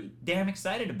I'm pretty damn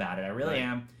excited about it. I really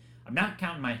am. I'm not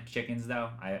counting my chickens,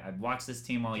 though. I've watched this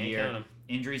team all year.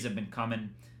 Injuries have been coming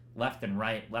left and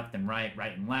right, right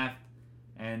and left,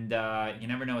 and you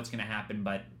never know what's going to happen,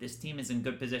 but this team is in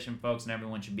good position, folks, and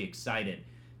everyone should be excited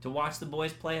to watch the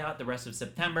boys play out the rest of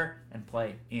September and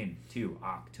play into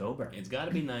October. It's got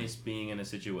to be nice being in a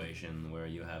situation where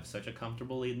you have such a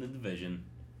comfortable lead in the division,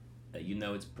 that you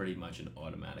know it's pretty much an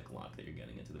automatic lock that you're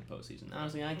getting into the postseason.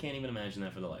 Honestly, I can't even imagine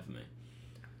that for the life of me.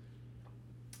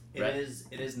 It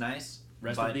is nice.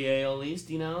 Rest but of the AL East,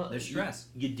 you know, there's stress.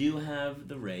 You do have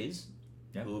the Rays,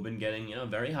 Yep. who have been getting, you know,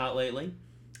 very hot lately,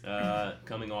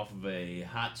 coming off of a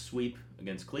hot sweep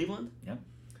against Cleveland. Yep.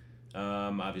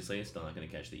 Obviously, it's still not going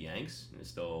to catch the Yanks. It's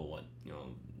still,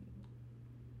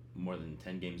 more than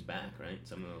 10 games back, right?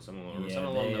 Some along those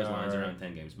lines, around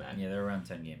 10 games back. Yeah, they're around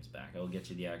 10 games back. I'll get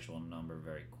you the actual number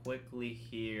very quickly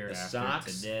here. The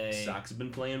after today. Sox have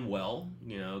been playing well,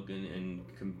 you know, in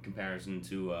comparison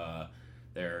to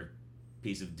their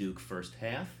piece of Duke first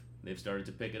half. They've started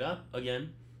to pick it up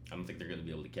again. I don't think they're going to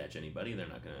be able to catch anybody. They're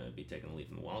not going to be taking a lead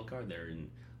from the wild card. They're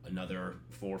in another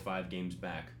 4 or 5 games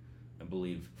back, I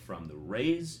believe, from the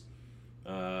Rays.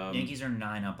 Yankees are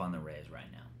 9 up on the Rays right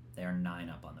now. They are 9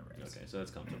 up on the Rays. Okay, so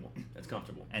that's comfortable. That's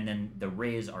comfortable. And then the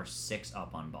Rays are 6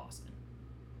 up on Boston.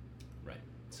 Right.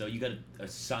 So you got a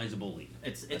sizable lead.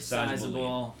 It's sizable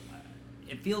sizable.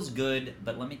 It feels good,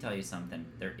 but let me tell you something.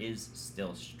 There is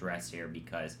still stress here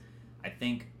because I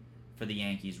think for the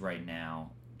Yankees right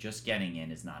now, just getting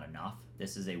in is not enough.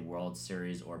 This is a World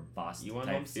Series or bust You want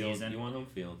type home field. season. You want home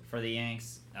field. For the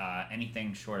Yanks,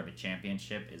 anything short of a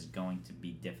championship is going to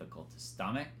be difficult to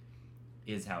stomach.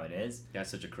 Is how it is.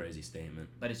 That's such a crazy statement.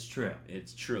 But it's true.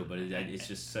 It's true, but it's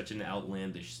just such an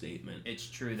outlandish statement. It's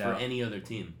true though. For any other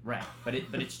team. Right, but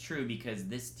it's true because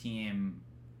this team,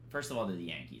 first of all, they're the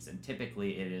Yankees, and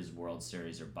typically it is World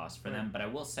Series or bust for them. But I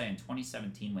will say in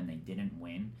 2017 when they didn't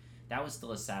win, that was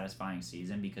still a satisfying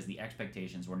season because the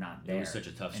expectations were not there. It was such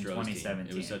a tough in Stros 2017.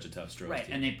 team. It was such a tough Stros right,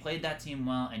 team. and they played that team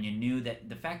well, and you knew that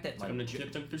the fact that Took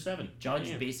them through 7. Judge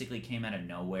Yeah. basically came out of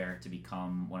nowhere to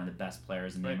become one of the best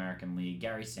players in the Right. American League.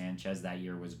 Gary Sanchez that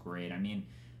year was great. I mean,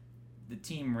 the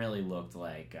team really looked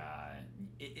like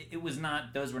it was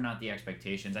not. Those were not the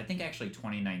expectations. I think actually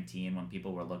 2019, when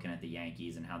people were looking at the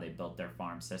Yankees and how they built their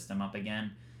farm system up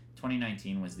again,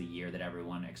 2019 was the year that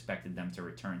everyone expected them to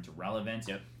return to relevance.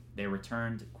 Yep. They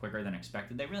returned quicker than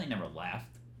expected. They really never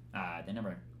left. They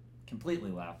never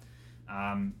completely left.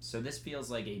 So this feels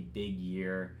like a big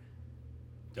year.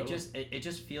 Totally. It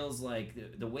just feels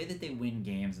like the way that they win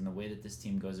games and the way that this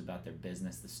team goes about their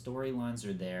business, the storylines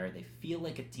are there. They feel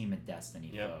like a team of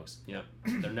destiny, Yep. folks. Yep.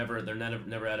 They're never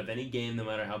out of any game, no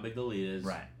matter how big the lead is.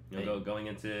 Right. You know, going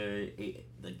into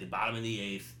the bottom of the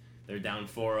 8th, they're down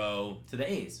 4-0. To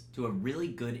the A's, to a really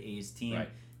good A's team Right.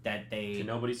 that they To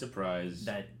nobody's surprise.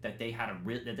 that they had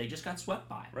that they just got swept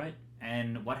by. Right.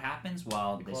 And what happens?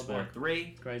 Well, They they claw score back.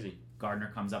 3. Crazy.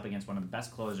 Gardner comes up against one of the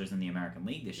best closers in the American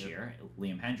League this Yep. year.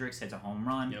 Liam Hendricks hits a home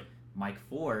run. Yep. Mike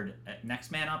Ford,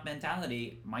 next man up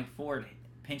mentality. Mike Ford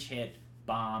pinch hit,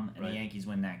 bomb, and Right. the Yankees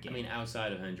win that game. I mean,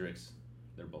 outside of Hendricks,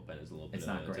 their bullpen is a little bit. It's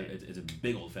not great. It's a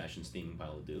big old-fashioned steaming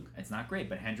pile of Duke. It's not great,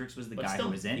 but Hendricks was the But guy still,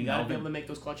 who was in. you gotta be Melvin, able to make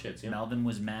those clutch hits. Yeah. Melvin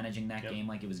was managing that Yep. game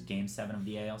like it was Game 7 of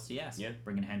the ALCS. Yeah.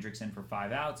 Bringing Hendricks in for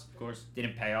 5 outs. Of course.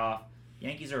 Didn't pay off.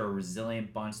 Yankees are a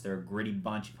resilient bunch. They're a gritty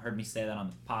bunch. You've heard me say that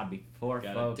on the pod before,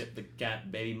 Gotta folks. tip the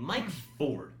cap, baby. Mike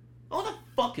Ford. Who the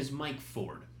fuck is Mike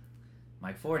Ford?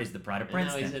 Mike Ford is the pride of And now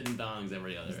Princeton. he's hitting dongs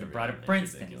every other. He's the every pride other of night.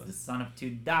 Princeton. He's Ridiculous. the son of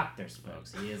 2 doctors,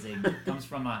 folks. He is comes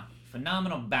from a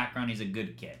phenomenal background. He's a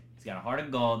good kid. He's got a heart of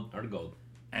gold, Heart of gold.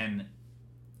 and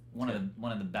one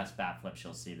of the best bat flips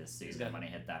you'll see this season got- when he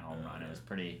hit that home run. It was He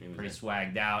pretty was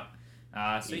swagged out.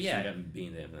 So He yeah, should've gotten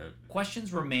beamed after that.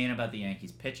 questions remain about the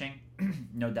Yankees pitching,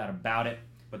 no doubt about it.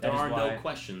 But That there is are why- no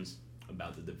questions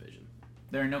about the division.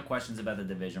 There are no questions about the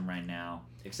division right now.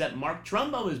 Except Mark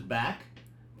Trumbo is back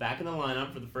in the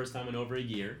lineup for the first time in over a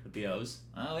year with the O's.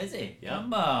 Oh, is he? Yeah.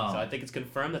 Jumbo. So I think it's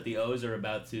confirmed that the O's are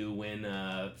about to win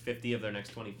 50 of their next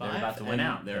 25. They're about to win and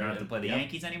out. They don't have to play the yep.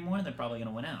 Yankees anymore. They're probably going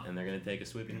to win out. And they're going to take a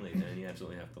sweeping lead, and you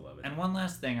absolutely have to love it. And one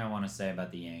last thing I want to say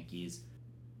about the Yankees.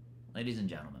 Ladies and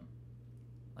gentlemen,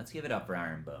 let's give it up for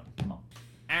Aaron Boone. Come on.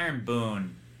 Aaron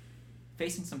Boone,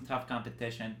 facing some tough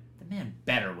competition. The man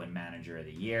better win Manager of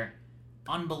the Year.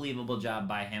 Unbelievable job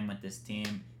by him with this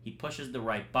team. He pushes the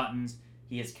right buttons.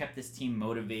 He has kept this team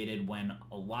motivated when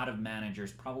a lot of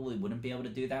managers probably wouldn't be able to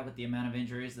do that with the amount of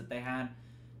injuries that they had.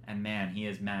 And man, he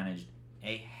has managed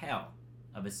a hell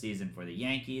of a season for the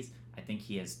Yankees. I think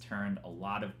he has turned a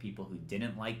lot of people who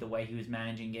didn't like the way he was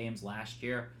managing games last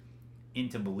year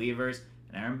into believers.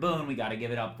 And Aaron Boone, we got to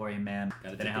give it up for you, man.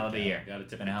 Gotta It's been a tip hell the of a cap. year. Gotta It's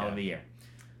tip been the a hell cap. of a year.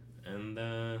 And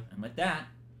And with that,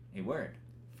 a word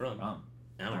from from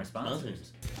our our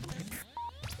sponsors.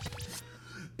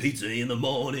 Pizza in the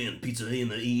morning, pizza in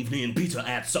the evening, pizza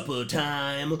at supper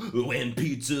time. When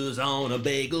pizza's on a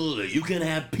bagel, you can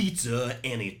have pizza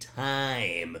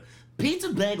anytime. Pizza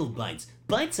Bagel Bites,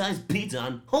 bite-sized pizza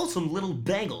on wholesome little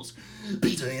bagels.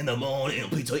 Pizza in the morning,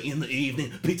 pizza in the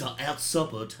evening, pizza at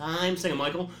supper time. Sing it,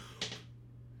 Michael.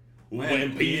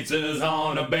 When pizza's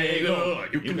on a bagel,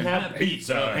 you can have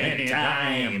pizza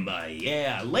anytime.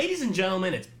 Yeah, ladies and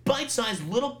gentlemen, it's bite-sized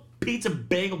little pizza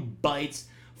bagel bites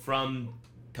from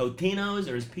Totino's,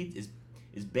 or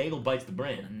is Bagel Bites the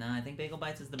brand? No, I think Bagel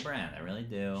Bites is the brand. I really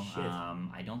do. Shit.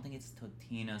 I don't think it's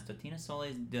Totino's. Totino's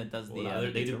solely does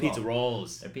the. They do pizza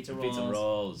rolls. They're pizza They're rolls. Pizza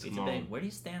rolls. Pizza Come on. Where do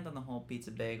you stand on the whole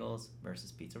pizza bagels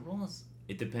versus pizza rolls?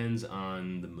 It depends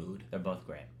on the mood. They're both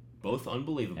great. Both They're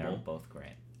unbelievable. both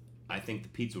great. I think the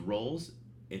pizza rolls,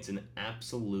 it's an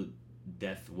absolute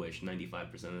death wish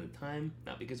 95% of the time.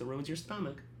 Not because it ruins your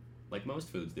stomach, like most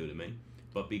foods do to me,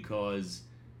 but because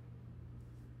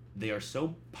they are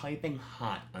so piping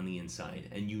hot on the inside,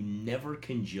 and you never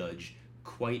can judge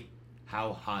quite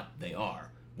how hot they are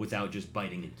without just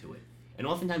biting into it. And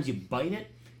oftentimes you bite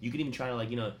it, you can even try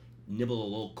to nibble a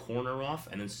little corner off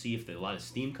and then see if a lot of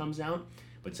steam comes out.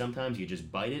 But sometimes you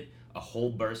just bite it, a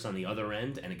hole bursts on the other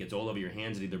end, and it gets all over your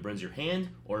hands. It either burns your hand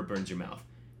or it burns your mouth.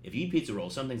 If you eat pizza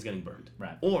rolls, something's getting burned.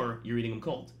 Right. Or you're eating them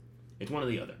cold. It's one or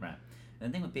the other. Right. And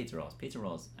the thing with pizza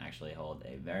rolls actually hold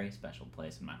a very special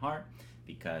place in my heart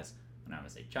because when I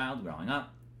was a child growing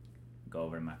up, go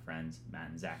over to my friends Matt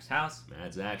and Zach's house. Matt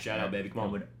and Zach, shout out, baby, come on.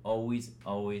 It would always,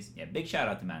 big shout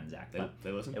out to Matt and Zach.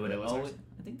 They listen? It would They listen? always,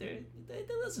 I think they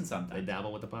listen sometimes. They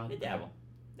dabble with the pod? They dabble.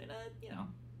 They're not,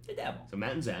 they dabble. So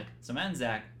Matt and Zach. So Matt and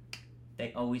Zach,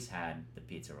 they always had the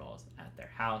pizza rolls at their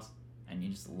house, and you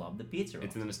just love the pizza rolls.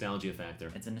 It's the nostalgia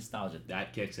factor. It's a nostalgia thing.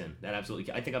 That kicks in. That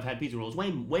absolutely. I think I've had pizza rolls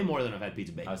way more than I've had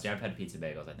pizza bagels. Oh, see, I've had pizza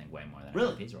bagels, I think, way more than I've Really?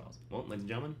 had pizza rolls. Well, ladies and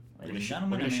gentlemen, Ladies and we're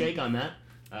gentlemen, going to shake on that.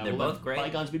 they're We'll both let great.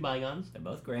 Bygones be bygones. They're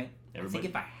both great. I Everybody- think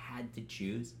if I had to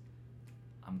choose,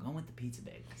 I'm going with the pizza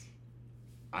bagels.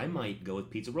 I might go with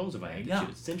pizza rolls if I There had you to go.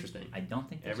 choose. It's interesting. I don't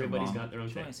think there's Everybody's a wrong got their own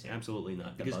choice taste. here. Absolutely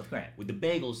not. They're Because both great. with the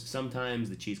bagels, sometimes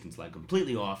the cheese can slide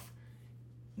completely off.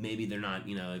 Maybe they're not,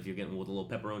 if you're getting with a little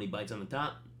pepperoni bites on the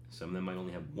top, some of them might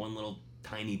only have one little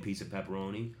tiny piece of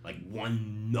pepperoni, like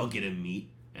one nugget of meat,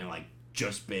 and like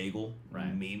just bagel,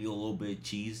 Right. maybe a little bit of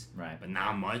cheese, Right. but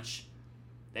not much.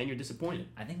 Then you're disappointed.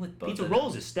 I think with both Pizza of them,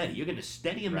 rolls is steady. You're getting a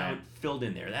steady amount Right. filled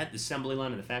in there. That assembly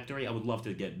line in the factory, I would love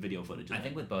to get video footage of I that.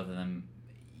 think with both of them,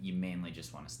 you mainly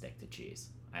just want to stick to cheese.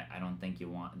 I don't think you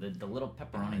want the little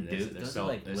pepperoni They're- duke. they're Those so, are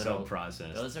like they're little. so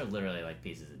processed. Those are literally like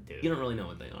pieces of duke. You don't really know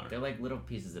what they are. They're like little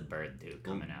pieces of bird duke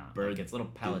coming out. bird Like it's little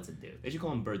pellets of duke. They should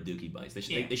call them bird dookie bites. They,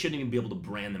 should, Yeah. they shouldn't even be able to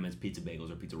brand them as pizza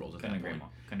bagels or pizza rolls at Couldn't that agree point. more.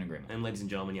 Couldn't agree more. And ladies and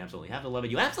gentlemen, you absolutely have to love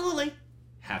it. You absolutely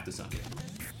have to suck it.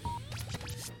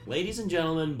 Ladies and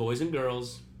gentlemen, boys and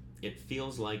girls, it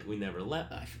feels like we never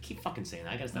left. I keep fucking saying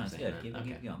that. I gotta stop No, it's saying good. that. Keep- okay.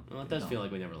 keep going. Well, it Keep does going. feel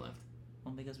like we never left.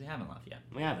 Well, because we haven't left yet.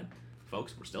 We haven't.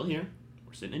 Folks, we're still here.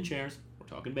 We're sitting in chairs. We're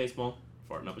talking baseball.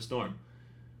 Farting up a storm.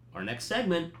 Our next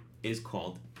segment is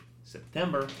called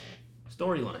September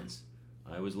Storylines.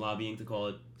 I was lobbying to call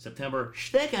it September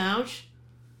Stickouch,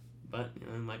 but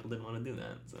Michael didn't want to do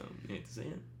that, so you hate to see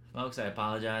it. Folks, I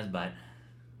apologize, but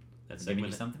That I'm giving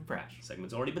you segment, something fresh.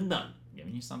 segment's already been done.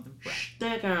 Giving you something fresh.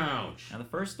 Stickouch! Now, the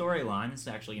first storyline is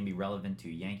actually going to be relevant to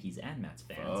Yankees and Mets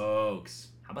fans. Folks,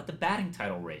 How about the batting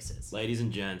title races ladies and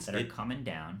gents, that are coming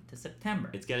down to September?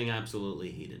 it's getting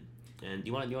absolutely heated. And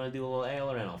you want to do a little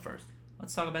AL or NL first?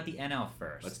 Let's talk about the NL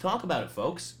first. Let's talk about it,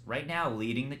 folks. Right now,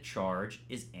 leading the charge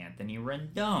is Anthony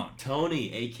Rendon.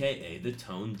 Tony, aka the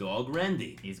Tone Dog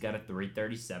Rendy. He's got a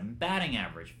 .337 batting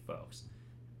average, folks.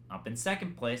 Up in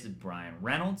second place is Brian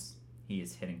Reynolds. He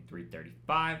is hitting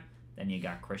 .335. Then you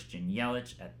got Christian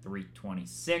Yelich at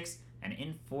 .326. And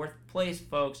in fourth place,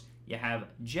 folks, you have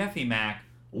Jeffy Mack.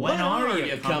 When are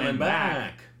you coming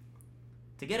back?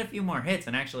 To get a few more hits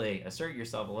and actually assert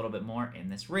yourself a little bit more in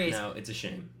this race, No, it's a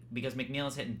shame. because McNeil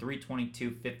is hitting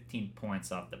 .322, 15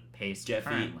 points off the pace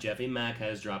currently. Jeffy Mack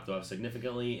has dropped off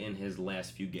significantly in his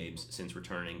last few games since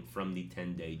returning from the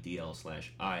 10-day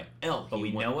DL/IL. But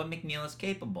we know what McNeil is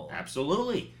capable of.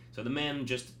 Absolutely. So the man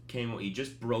he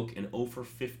just broke an 0 for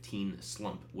 15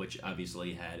 slump, which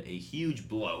obviously had a huge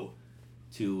blow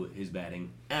to his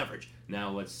batting average.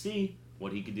 Now let's see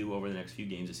what he could do over the next few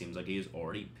games. It seems like he has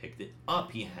already picked it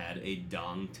up. He had a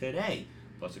dong today,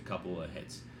 plus a couple of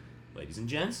hits. Ladies and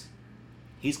gents,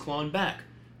 he's clawing back.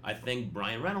 I think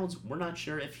Brian Reynolds, we're not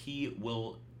sure if he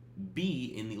will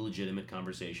be in the legitimate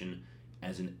conversation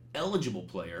as an eligible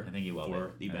player I think he will for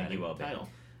be. the I think he batting will be. title.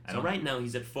 I So don't- right now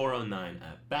he's at 409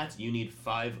 at bats. You need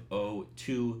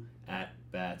 502 at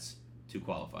bats to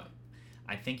qualify.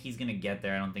 I think he's going to get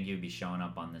there. I don't think he would be showing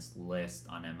up on this list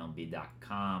on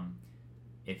MLB.com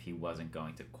if he wasn't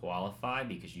going to qualify,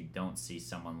 because you don't see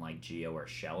someone like Gio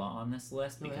Urshela on this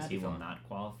list No, because that'd he be will fine. not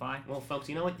qualify. Well, folks,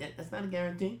 you know what? That's not a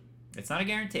guarantee. It's not a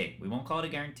guarantee. We won't call it a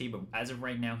guarantee, but as of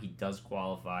right now, he does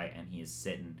qualify, and he is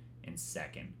sitting in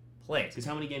second place. Because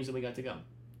how many games have we got to go?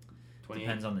 28?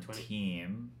 Depends on the 20?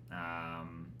 team.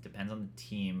 Depends on the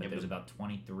team, but Yeah, there's but- about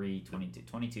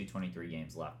 23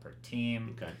 games left per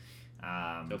team. Okay.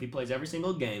 So if he plays every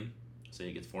single game, so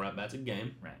he gets 4 at-bats a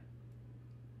game. Right.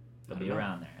 I It'll don't be know.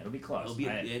 around there. It'll be close. It'll be,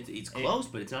 it's close,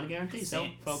 but it's not a guarantee. So,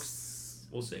 folks,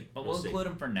 we'll see. But We'll we'll see. include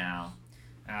him for now.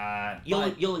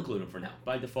 You'll include him for now.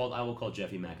 By default, I will call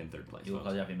Jeffy Mack in third place. You will folks.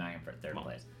 call Jeffy Magan for third Come on.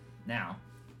 place. Now,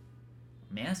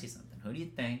 let me ask you something. Who do you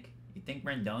think? You think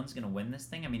Rendon's going to win this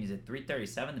thing? I mean, he's at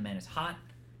 337. The man is hot.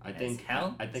 I as think.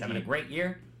 hell. I He's think having he, a great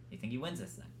year. You think he wins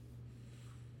this thing?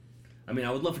 I mean,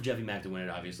 I would love for Jeffy Mack to win it.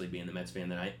 Obviously, being the Mets fan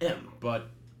that I am, but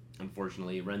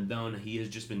unfortunately, Rendon, he has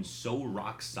just been so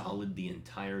rock solid the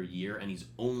entire year, and he's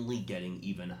only getting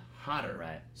even hotter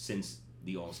Right. since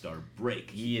the All-Star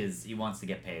break. He wants to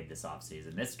get paid this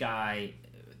offseason. This guy,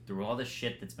 through all the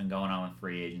shit that's been going on with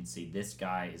free agency, this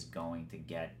guy is going to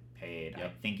get paid. I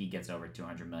Yep. think he gets over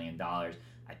 $200 million. I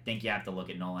think you have to look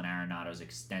at Nolan Arenado's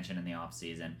extension in the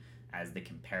offseason as the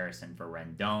comparison for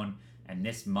Rendon. And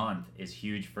this month is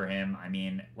huge for him. I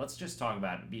mean, let's just talk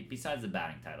about it. Besides the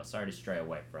batting title, sorry to stray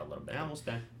away for a little bit. Yeah, we'll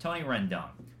stay. Tony Rendon,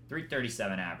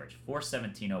 337 average,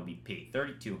 417 OBP,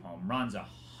 32 home runs,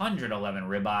 111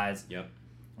 ribeyes, Yep.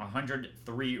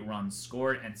 103 runs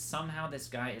scored, and somehow this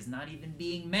guy is not even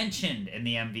being mentioned in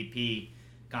the MVP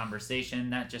conversation.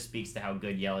 That just speaks to how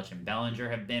good Yelich and Bellinger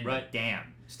have been. Right. But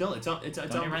damn, Still, it's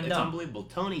Rendon. unbelievable.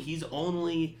 Tony, he's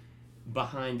only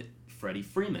behind Freddie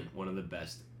Freeman, one of the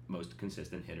best, most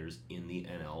consistent hitters in the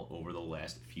NL over the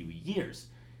last few years.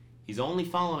 He's only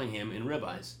following him in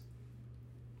ribeyes.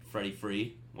 Freddie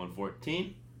Free,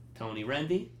 114. Tony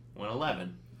Rendy,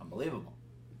 111. unbelievable.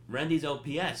 Rendy's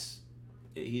OPS,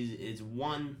 it's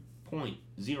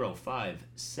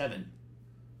 1.057.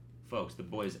 Folks, the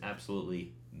boy is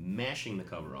absolutely mashing the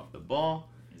cover off the ball,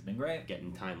 He's been great.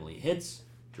 getting timely hits,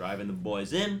 driving the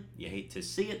boys in. You hate to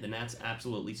see it. The Nats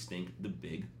absolutely stink the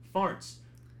big farts.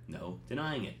 No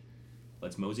denying it.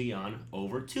 Let's mosey on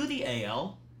over to the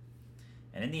AL.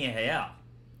 And in the AL,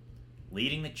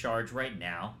 leading the charge right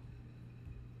now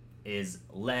is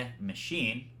Le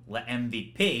Machine, Le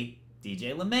MVP,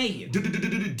 DJ LeMahieu.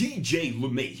 DJ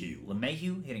LeMahieu.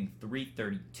 LeMahieu hitting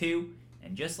 332,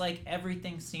 and just like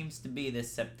everything seems to be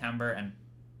this September and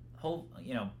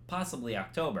possibly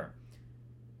October,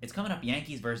 it's coming up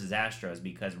Yankees versus Astros,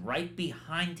 because right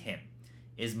behind him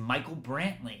is Michael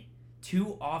Brantley.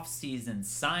 2 off-season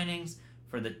signings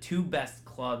for the 2 best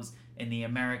clubs in the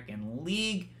American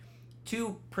League.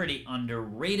 2 pretty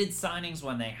underrated signings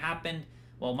when they happened.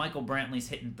 Well, Michael Brantley's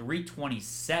hitting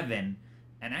 327,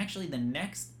 and actually the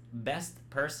next best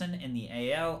person in the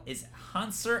AL is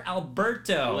Hanser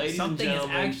Alberto. Ladies and Something is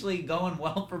gentlemen, actually going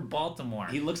well for Baltimore.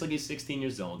 He looks like he's 16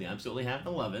 years old. You absolutely have to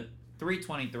love it.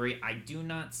 323. I do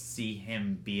not see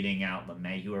him beating out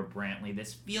LeMahieu or Brantley.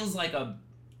 This feels like a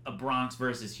Bronx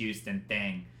versus Houston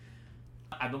thing.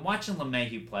 I've been watching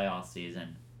LeMahieu play all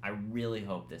season. I really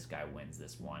hope this guy wins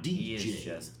this one. He is DJ.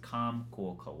 just calm,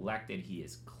 cool, collected. He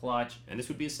is clutch. And this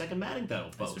would be a second batting title,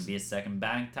 This folks. would be his second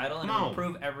batting title, and Come it will on.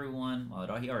 prove everyone.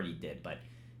 Well, he already did, but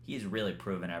he has really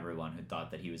proven everyone who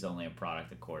thought that he was only a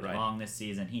product of Coors Right. Long this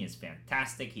season. He is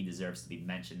fantastic. He deserves to be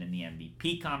mentioned in the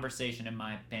MVP conversation, in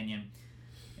my opinion.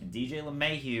 And DJ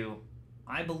LeMahieu,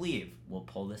 I believe, will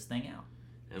pull this thing out.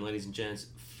 And ladies and gents,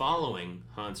 following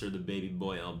Hanser the baby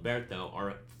boy Alberto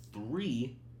are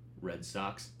 3 Red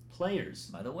Sox players.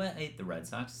 By the way, the Red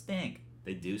Sox stink.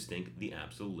 They do stink the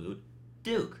absolute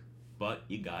Duke. But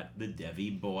you got the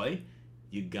Devi boy,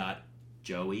 you got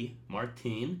Joey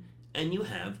Martin, and you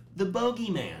have the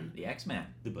Bogeyman. The X-Man.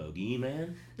 The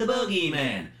Bogeyman. The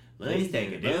Bogeyman. Let's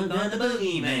take a Duke on the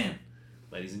Bogeyman.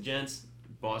 Ladies and gents,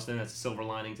 Boston, that's a silver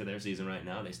lining to their season right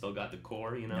now. They still got the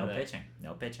core, you know. No that pitching.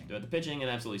 No pitching. The pitching, it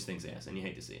absolutely stinks ass, and you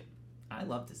hate to see it. I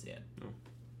love to see it.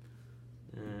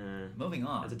 Uh, Moving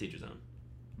on. that's a teacher's own.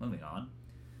 Moving on.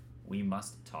 We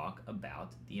must talk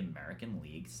about the American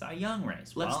League Cy Young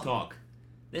race. Let's Well, talk.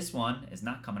 This one is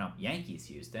not coming up Yankees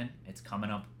Houston. It's coming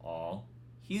up all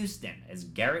Houston as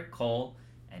Garrett Cole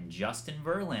and Justin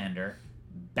Verlander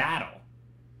battle.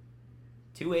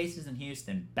 2 aces in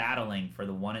Houston battling for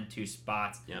the 1 and 2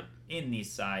 spots Yep. in the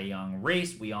Cy Young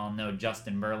race. We all know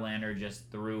Justin Verlander just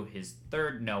threw his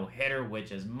 3rd no-hitter,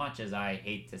 which, as much as I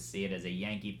hate to see it as a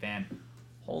Yankee fan,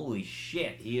 holy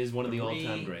shit. He is one of the 3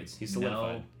 all-time greats. He's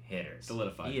solidified. hitters.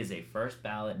 Solidified. He is a first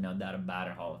ballot, no doubt about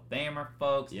it, Hall of Famer,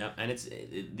 folks. Yeah, and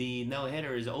the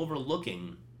no-hitter is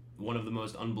overlooking one of the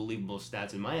most unbelievable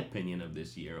stats, in my opinion, of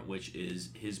this year, which is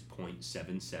his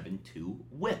 .772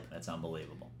 WHIP. That's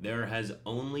unbelievable. There has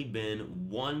only been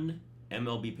one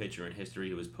MLB pitcher in history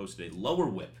who has posted a lower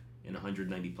WHIP in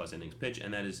 190-plus innings pitch,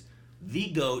 and that is the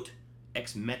GOAT,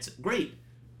 ex-Mets great,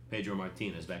 Pedro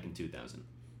Martinez, back in 2000.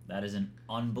 That is an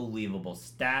unbelievable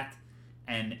stat.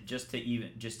 And just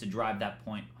to drive that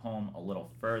point home a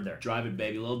little further. Drive it,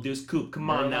 baby. Little Deuce Coupe. Come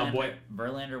on now, boy.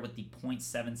 Verlander with the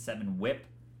 .77 WHIP.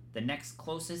 The next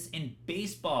closest in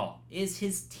baseball is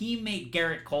his teammate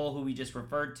Garrett Cole, who we just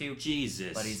referred to.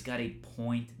 Jesus. But he's got a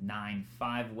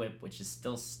 .95 WHIP, which is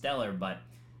still stellar. But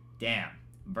damn,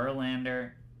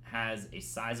 Verlander has a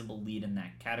sizable lead in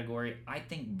that category. I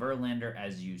think Verlander,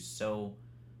 as you so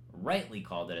rightly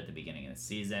called it at the beginning of the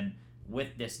season,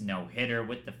 with this no-hitter,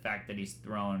 with the fact that he's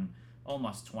thrown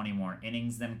almost 20 more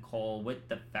innings than Cole, with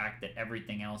the fact that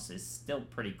everything else is still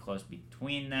pretty close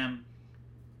between them,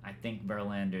 I think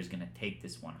Verlander's going to take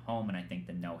this one home, and I think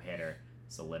the no-hitter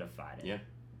solidified it. Yeah.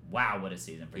 Wow, what a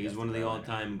season for He's Justin one of the Verlander.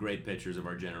 all-time great pitchers of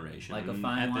our generation. Like a And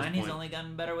fine at this wine, he's point, only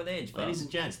gotten better with age, ladies folks.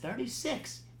 and gents,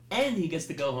 36. And he gets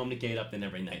to go home to Kate Upton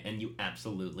every night, and you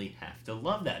absolutely have to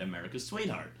love that, America's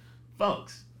sweetheart.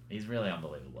 Folks, He's really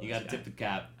unbelievable. you this got to guy. tip the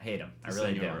cap. I hate him. I to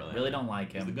really do. Senor Verlander. Really don't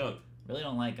like He's the him. GOAT. Really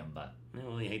don't like him, but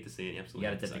Well, you hate to see it. You you absolutely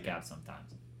got to have tip the suck it. cap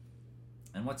sometimes.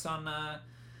 And what's on?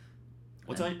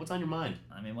 What's on your mind?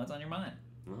 I mean, what's on your mind?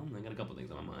 Well, I got a couple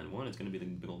things on my mind. One, it's going to be the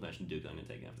big old-fashioned Duke I'm going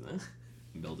to take after this.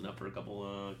 I'm building up for a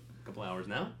couple hours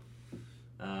now.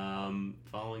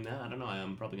 Following that, I don't know.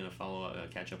 I'm probably going to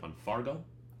catch up on Fargo.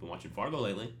 I've been watching Fargo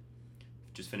lately.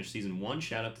 Just finished season 1.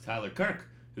 Shout out to Tyler Kirk,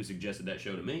 who suggested that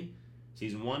show to me.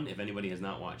 Season 1, if anybody has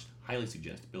not watched, highly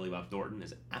suggest. Billy Bob Thornton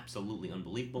is absolutely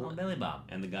unbelievable. Oh, Billy Bob.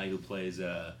 And the guy who plays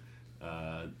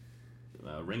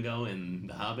Ringo in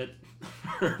The Hobbit,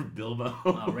 Bilbo.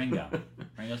 Oh, Ringo.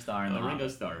 Ringo Starr in The Ringo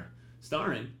Hobbit. Starr.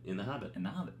 Starring in The Hobbit. In The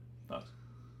Hobbit, folks.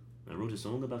 I wrote a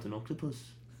song about an octopus.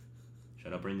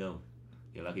 Shut up, Ringo.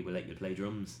 You're lucky we let you play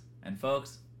drums. And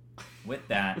folks, with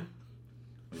that,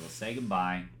 we will say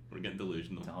goodbye. We're getting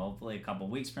delusional. So hopefully a couple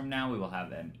weeks from now, we will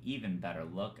have an even better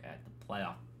look at the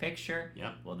playoff picture.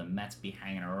 Yep. Will the Mets be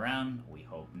hanging around? We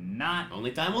hope not.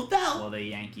 Only time will tell. Will the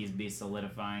Yankees be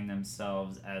solidifying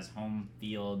themselves as home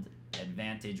field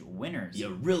advantage winners You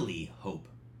really hope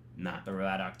not.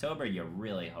 throughout October? You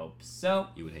really hope so.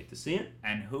 You would hate to see it.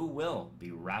 And who will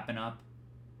be wrapping up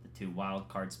the 2 wild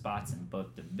card spots in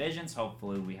both divisions?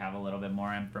 Hopefully we have a little bit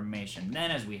more information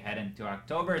then as we head into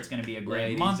October. It's going to be a great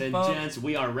Ladies month, and folks. gents,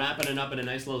 we are wrapping it up in a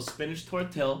nice little spinach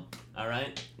tortilla. All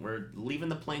right, we're leaving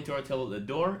the plain tortilla at the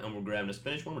door, and we're grabbing a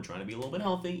spinach one. We're trying to be a little bit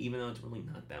healthy, even though it's really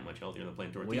not that much healthier than the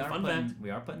plain tortilla. We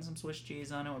are putting some Swiss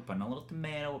cheese on it. We're putting a little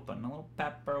tomato. We're putting a little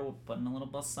pepper. We're putting a little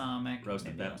balsamic.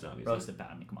 Roasted maybe peps, obviously. Roasted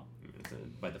pep. I mean, come on. It's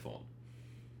by default.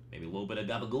 Maybe a little bit of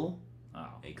gabagool. Oh,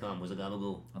 Hey, come, where's the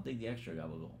gabagool? I'll take the extra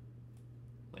gabagool.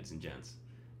 Ladies and gents,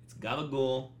 it's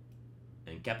gabagool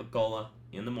and capicola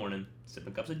in the morning,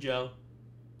 sipping cups of Joe,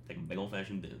 taking big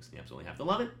old-fashioned dukes. You absolutely have to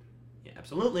love it. You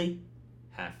absolutely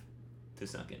have to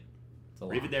suck it. It's a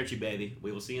lot. Arrivederci, baby.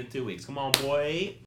 We will see you in 2 weeks. Come on, boy.